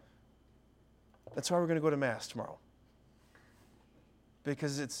 That's why we're going to go to Mass tomorrow.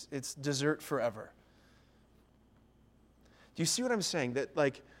 Because it's dessert forever. Do you see what I'm saying? That,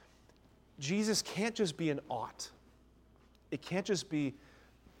 like, Jesus can't just be an ought. It can't just be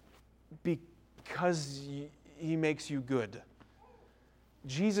because he makes you good.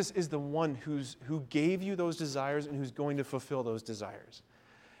 Jesus is the one who gave you those desires and who's going to fulfill those desires.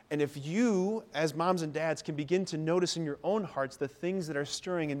 And if you, as moms and dads, can begin to notice in your own hearts the things that are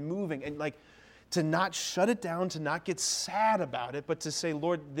stirring and moving, and like to not shut it down, to not get sad about it, but to say,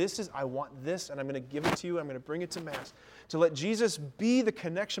 Lord, I want this, and I'm going to give it to you, I'm going to bring it to Mass. To let Jesus be the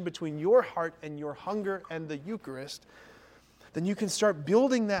connection between your heart and your hunger and the Eucharist, then you can start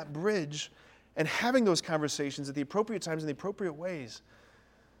building that bridge and having those conversations at the appropriate times in the appropriate ways.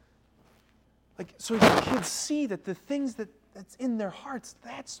 Like, so your kids see that the things that's in their hearts,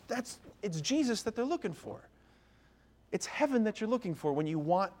 it's Jesus that they're looking for. It's heaven that you're looking for when you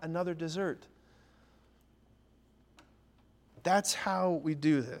want another dessert. That's how we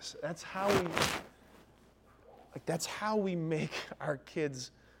do this. That's how we make our kids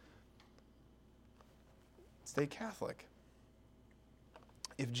stay Catholic.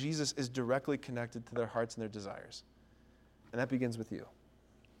 If Jesus is directly connected to their hearts and their desires. And that begins with you.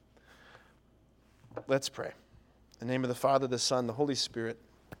 Let's pray. In the name of the Father, the Son, the Holy Spirit.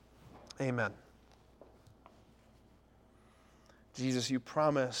 Amen. Jesus, you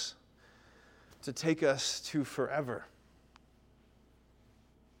promise to take us to forever.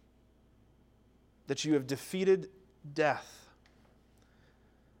 That you have defeated death.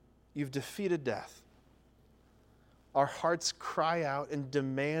 You've defeated death. Our hearts cry out and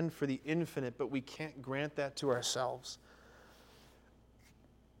demand for the infinite, but we can't grant that to ourselves.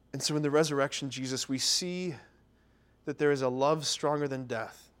 And so in the resurrection, Jesus, we see that there is a love stronger than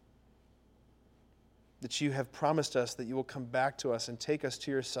death. That you have promised us that you will come back to us and take us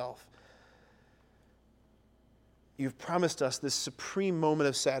to yourself. You've promised us this supreme moment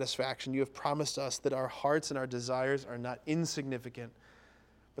of satisfaction. You have promised us that our hearts and our desires are not insignificant,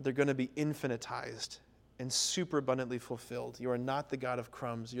 but they're going to be infinitized and superabundantly fulfilled. You are not the God of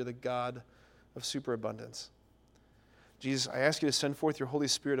crumbs. You're the God of superabundance. Jesus, I ask you to send forth your Holy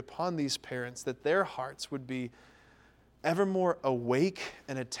Spirit upon these parents, that their hearts would be ever more awake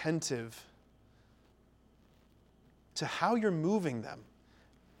and attentive to how you're moving them.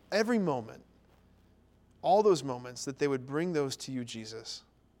 Every moment, all those moments, that they would bring those to you, Jesus.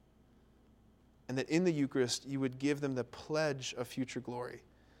 And that in the Eucharist, you would give them the pledge of future glory.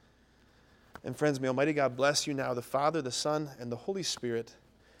 And friends, may Almighty God bless you now, the Father, the Son, and the Holy Spirit.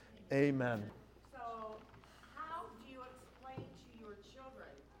 Amen. So, how do you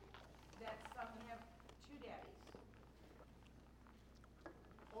that some have two daddies.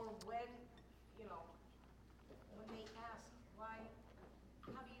 Or when, when they ask, why,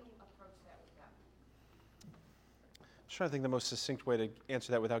 how do you approach that with them? I'm trying to think the most succinct way to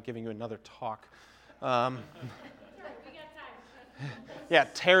answer that without giving you another talk. Sure, we got time. Yeah,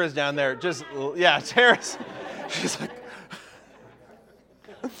 Tara's down there. Tara's. She's like,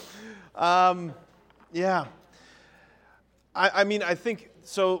 yeah. I think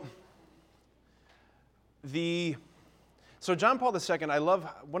so. So John Paul II, I love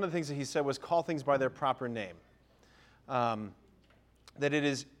one of the things that he said was call things by their proper name. That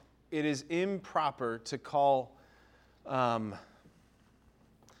it is improper to call.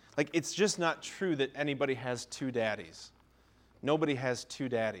 It's just not true that anybody has two daddies. Nobody has two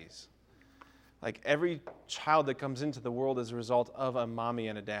daddies. Like every child that comes into the world is a result of a mommy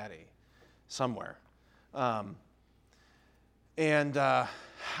and a daddy somewhere. How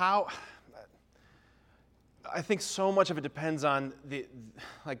I think so much of it depends on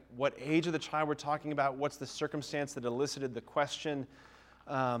what age of the child we're talking about, what's the circumstance that elicited the question.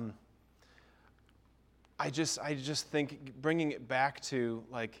 I just think bringing it back to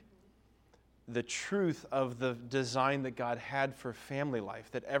the truth of the design that God had for family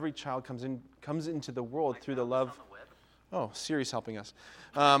life, that every child comes into the world through the love. Oh, Siri's helping us.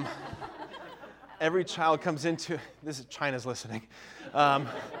 Every child comes into, China's listening,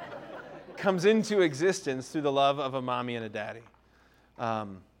 comes into existence through the love of a mommy and a daddy. I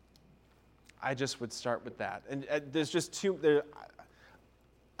just would start with that. And there's just two,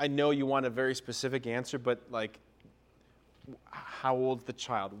 I know you want a very specific answer, but how old's the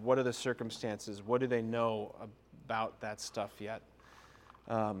child? What are the circumstances? What do they know about that stuff yet?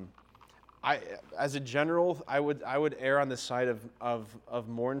 As a general, I would err on the side of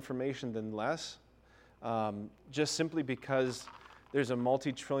more information than less, just simply because there's a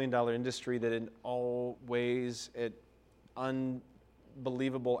multi-trillion-dollar industry that in all ways, at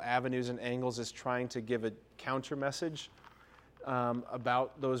unbelievable avenues and angles, is trying to give a counter message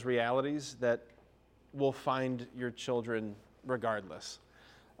about those realities that will find your children regardless.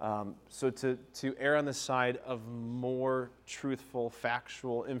 So to err on the side of more truthful,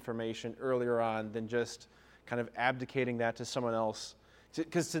 factual information earlier on than just kind of abdicating that to someone else.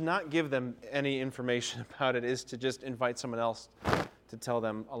 Because to not give them any information about it is to just invite someone else to tell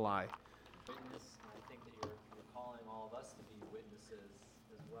them a lie. Witness, I think that you're calling all of us to be witnesses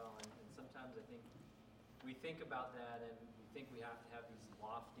as well. And sometimes I think we think about that and we think we have to have these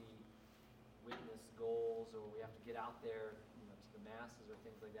lofty witness goals, or we have to get out there to the masses or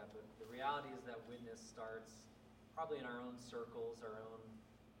things like that. But the reality is that witness starts probably in our own circles, our own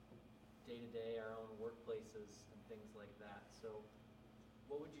day-to-day, our own workplaces and things like that. So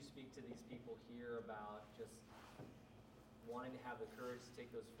what would you speak to these people here about just wanting to have the courage to take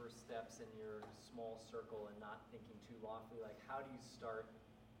those first steps in your small circle and not thinking too lofty? Like, how do you start?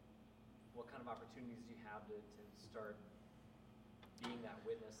 What kind of opportunities do you have to start being that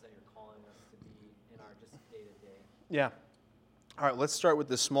witness that you're calling us to be in our just day-to-day? Yeah. All right, let's start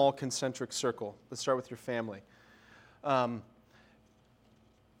with the small concentric circle. Let's start with your family.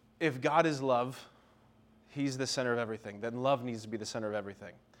 If God is love, He's the center of everything. Then love needs to be the center of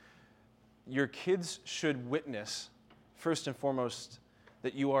everything. Your kids should witness, first and foremost,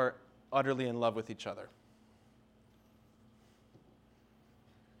 that you are utterly in love with each other.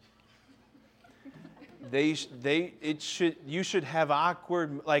 You should have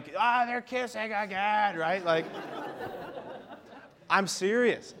awkward, they're kissing again, right? I'm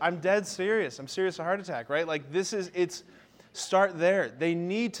serious. I'm dead serious. I'm serious a heart attack, right? Start there. They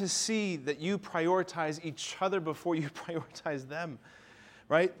need to see that you prioritize each other before you prioritize them,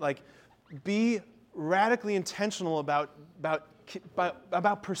 right? Be radically intentional about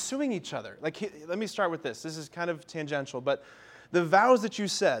pursuing each other. Let me start with this. This is kind of tangential, but the vows that you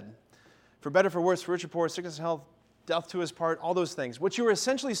said, for better, for worse, for rich or poor, sickness and health, death to us part, all those things. What you were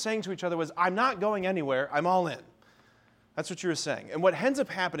essentially saying to each other was, I'm not going anywhere, I'm all in. That's what you were saying. And what ends up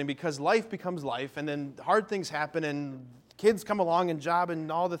happening, because life becomes life, and then hard things happen, and kids come along and job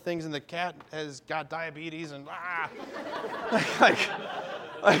and all the things, and the cat has got diabetes, and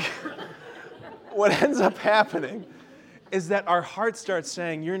what ends up happening is that our heart starts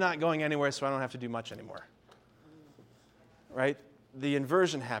saying, you're not going anywhere, so I don't have to do much anymore. Right? The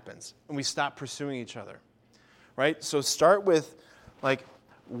inversion happens, and we stop pursuing each other. Right? So start with,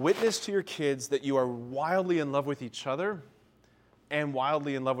 witness to your kids that you are wildly in love with each other and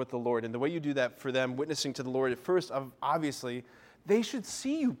wildly in love with the Lord. And the way you do that for them, witnessing to the Lord, at first, obviously, they should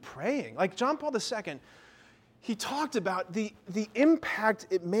see you praying. Like John Paul II, he talked about the impact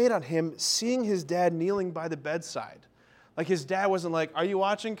it made on him seeing his dad kneeling by the bedside. Like his dad wasn't like, are you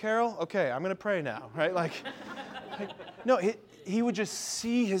watching, Carol? Okay, I'm going to pray now, right? No, he would just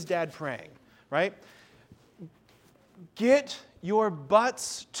see his dad praying, right? Get your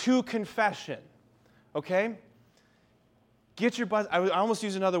butts to confession, okay? Get your butts, I almost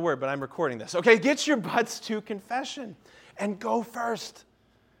used another word, but I'm recording this, okay? Get your butts to confession and go first.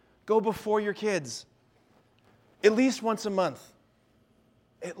 Go before your kids. At least once a month.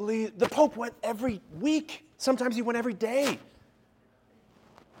 At least, the Pope went every week. Sometimes he went every day.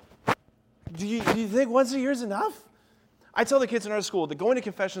 Do you think once a year is enough? I tell the kids in our school that going to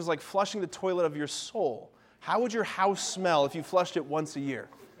confession is like flushing the toilet of your soul. How would your house smell if you flushed it once a year?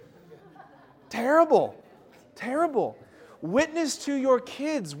 Terrible. Terrible. Witness to your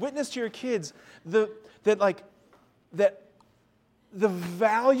kids that the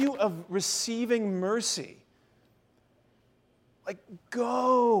value of receiving mercy. Like,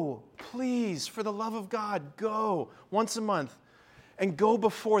 go, please, for the love of God, go once a month and go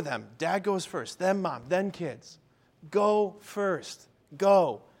before them. Dad goes first, then mom, then kids. Go first.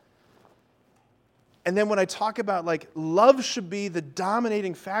 Go. And then when I talk about, like, love should be the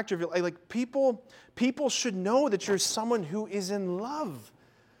dominating factor of your life, like, people should know that you're someone who is in love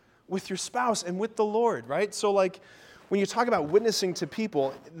with your spouse and with the Lord, right? So, like, when you talk about witnessing to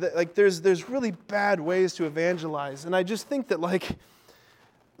people, like, there's really bad ways to evangelize, and I just think that,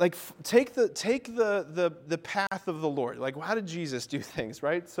 take the path of the Lord. Like, how did Jesus do things,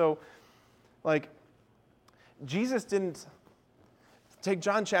 right? So, like, Jesus didn't take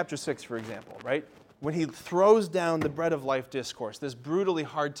John chapter 6, for example, right? When he throws down the bread of life discourse, this brutally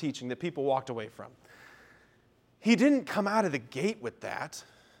hard teaching that people walked away from. He didn't come out of the gate with that.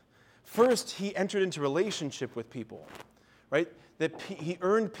 First, he entered into relationship with people, right? That he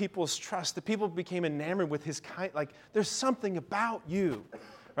earned people's trust. The people became enamored with his kind. Like, there's something about you,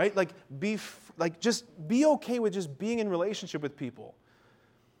 right? Like, just be okay with just being in relationship with people.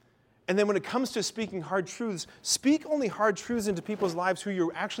 And then when it comes to speaking hard truths, speak only hard truths into people's lives who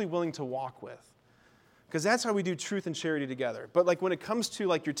you're actually willing to walk with. Because that's how we do truth and charity together. But like when it comes to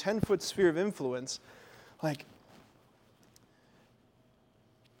like your 10-foot sphere of influence, like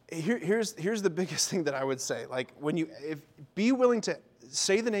here's the biggest thing that I would say. Like be willing to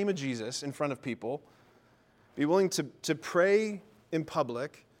say the name of Jesus in front of people, be willing to pray in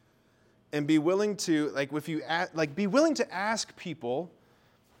public, and be willing to be willing to ask people.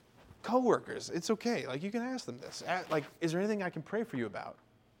 Coworkers, it's okay. Like, you can ask them this. Like, is there anything I can pray for you about?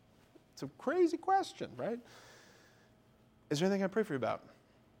 It's a crazy question, right? Is there anything I can pray for you about?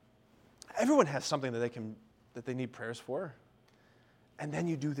 Everyone has something that they need prayers for. And then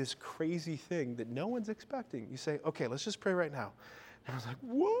you do this crazy thing that no one's expecting. You say, okay, let's just pray right now. And I was like,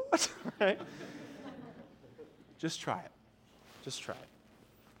 what? Right? Just try it. Just try it.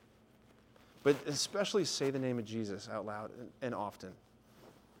 But especially say the name of Jesus out loud and often.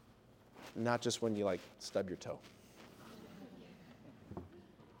 Not just when you, like, stub your toe.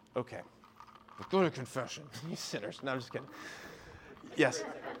 Okay. Go to confession, you sinners. No, I'm just kidding. Yes.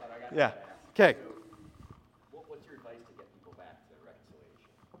 Yeah. Okay. What's your advice to get people back to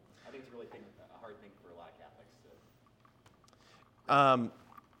reconciliation? I think it's a really a hard thing for a lot of Catholics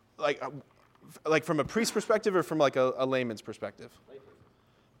to... Like from a priest perspective or from, like, a layman's perspective?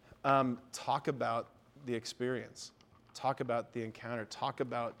 Talk about the experience. Talk about the encounter. Talk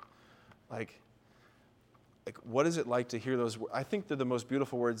about... Like, what is it like to hear those words? I think they're the most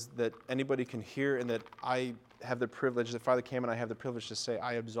beautiful words that anybody can hear, and that I have the privilege, that Father Cam and I have the privilege to say,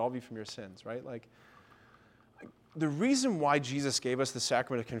 I absolve you from your sins, right? Like, the reason why Jesus gave us the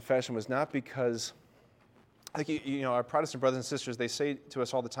sacrament of confession was not because, like, you know, our Protestant brothers and sisters, they say to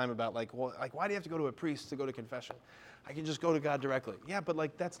us all the time about, like, well, like, why do you have to go to a priest to go to confession? I can just go to God directly. Yeah, but,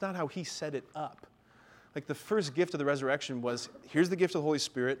 like, that's not how he set it up. Like, the first gift of the resurrection was, here's the gift of the Holy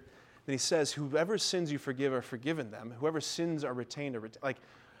Spirit. Then he says, whoever sins you forgive are forgiven them. Whoever sins are retained are retained. Like,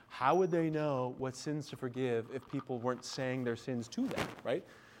 how would they know what sins to forgive if people weren't saying their sins to them, right?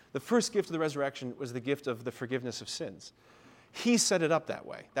 The first gift of the resurrection was the gift of the forgiveness of sins. He set it up that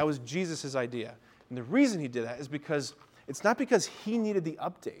way. That was Jesus' idea. And the reason he did that is because it's not because he needed the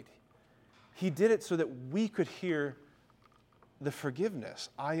update. He did it so that we could hear the forgiveness.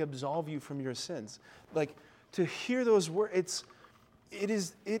 I absolve you from your sins. Like, to hear those words, it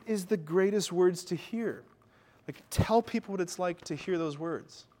is the greatest words to hear. Like, tell people what it's like to hear those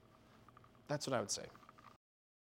words. That's what I would say.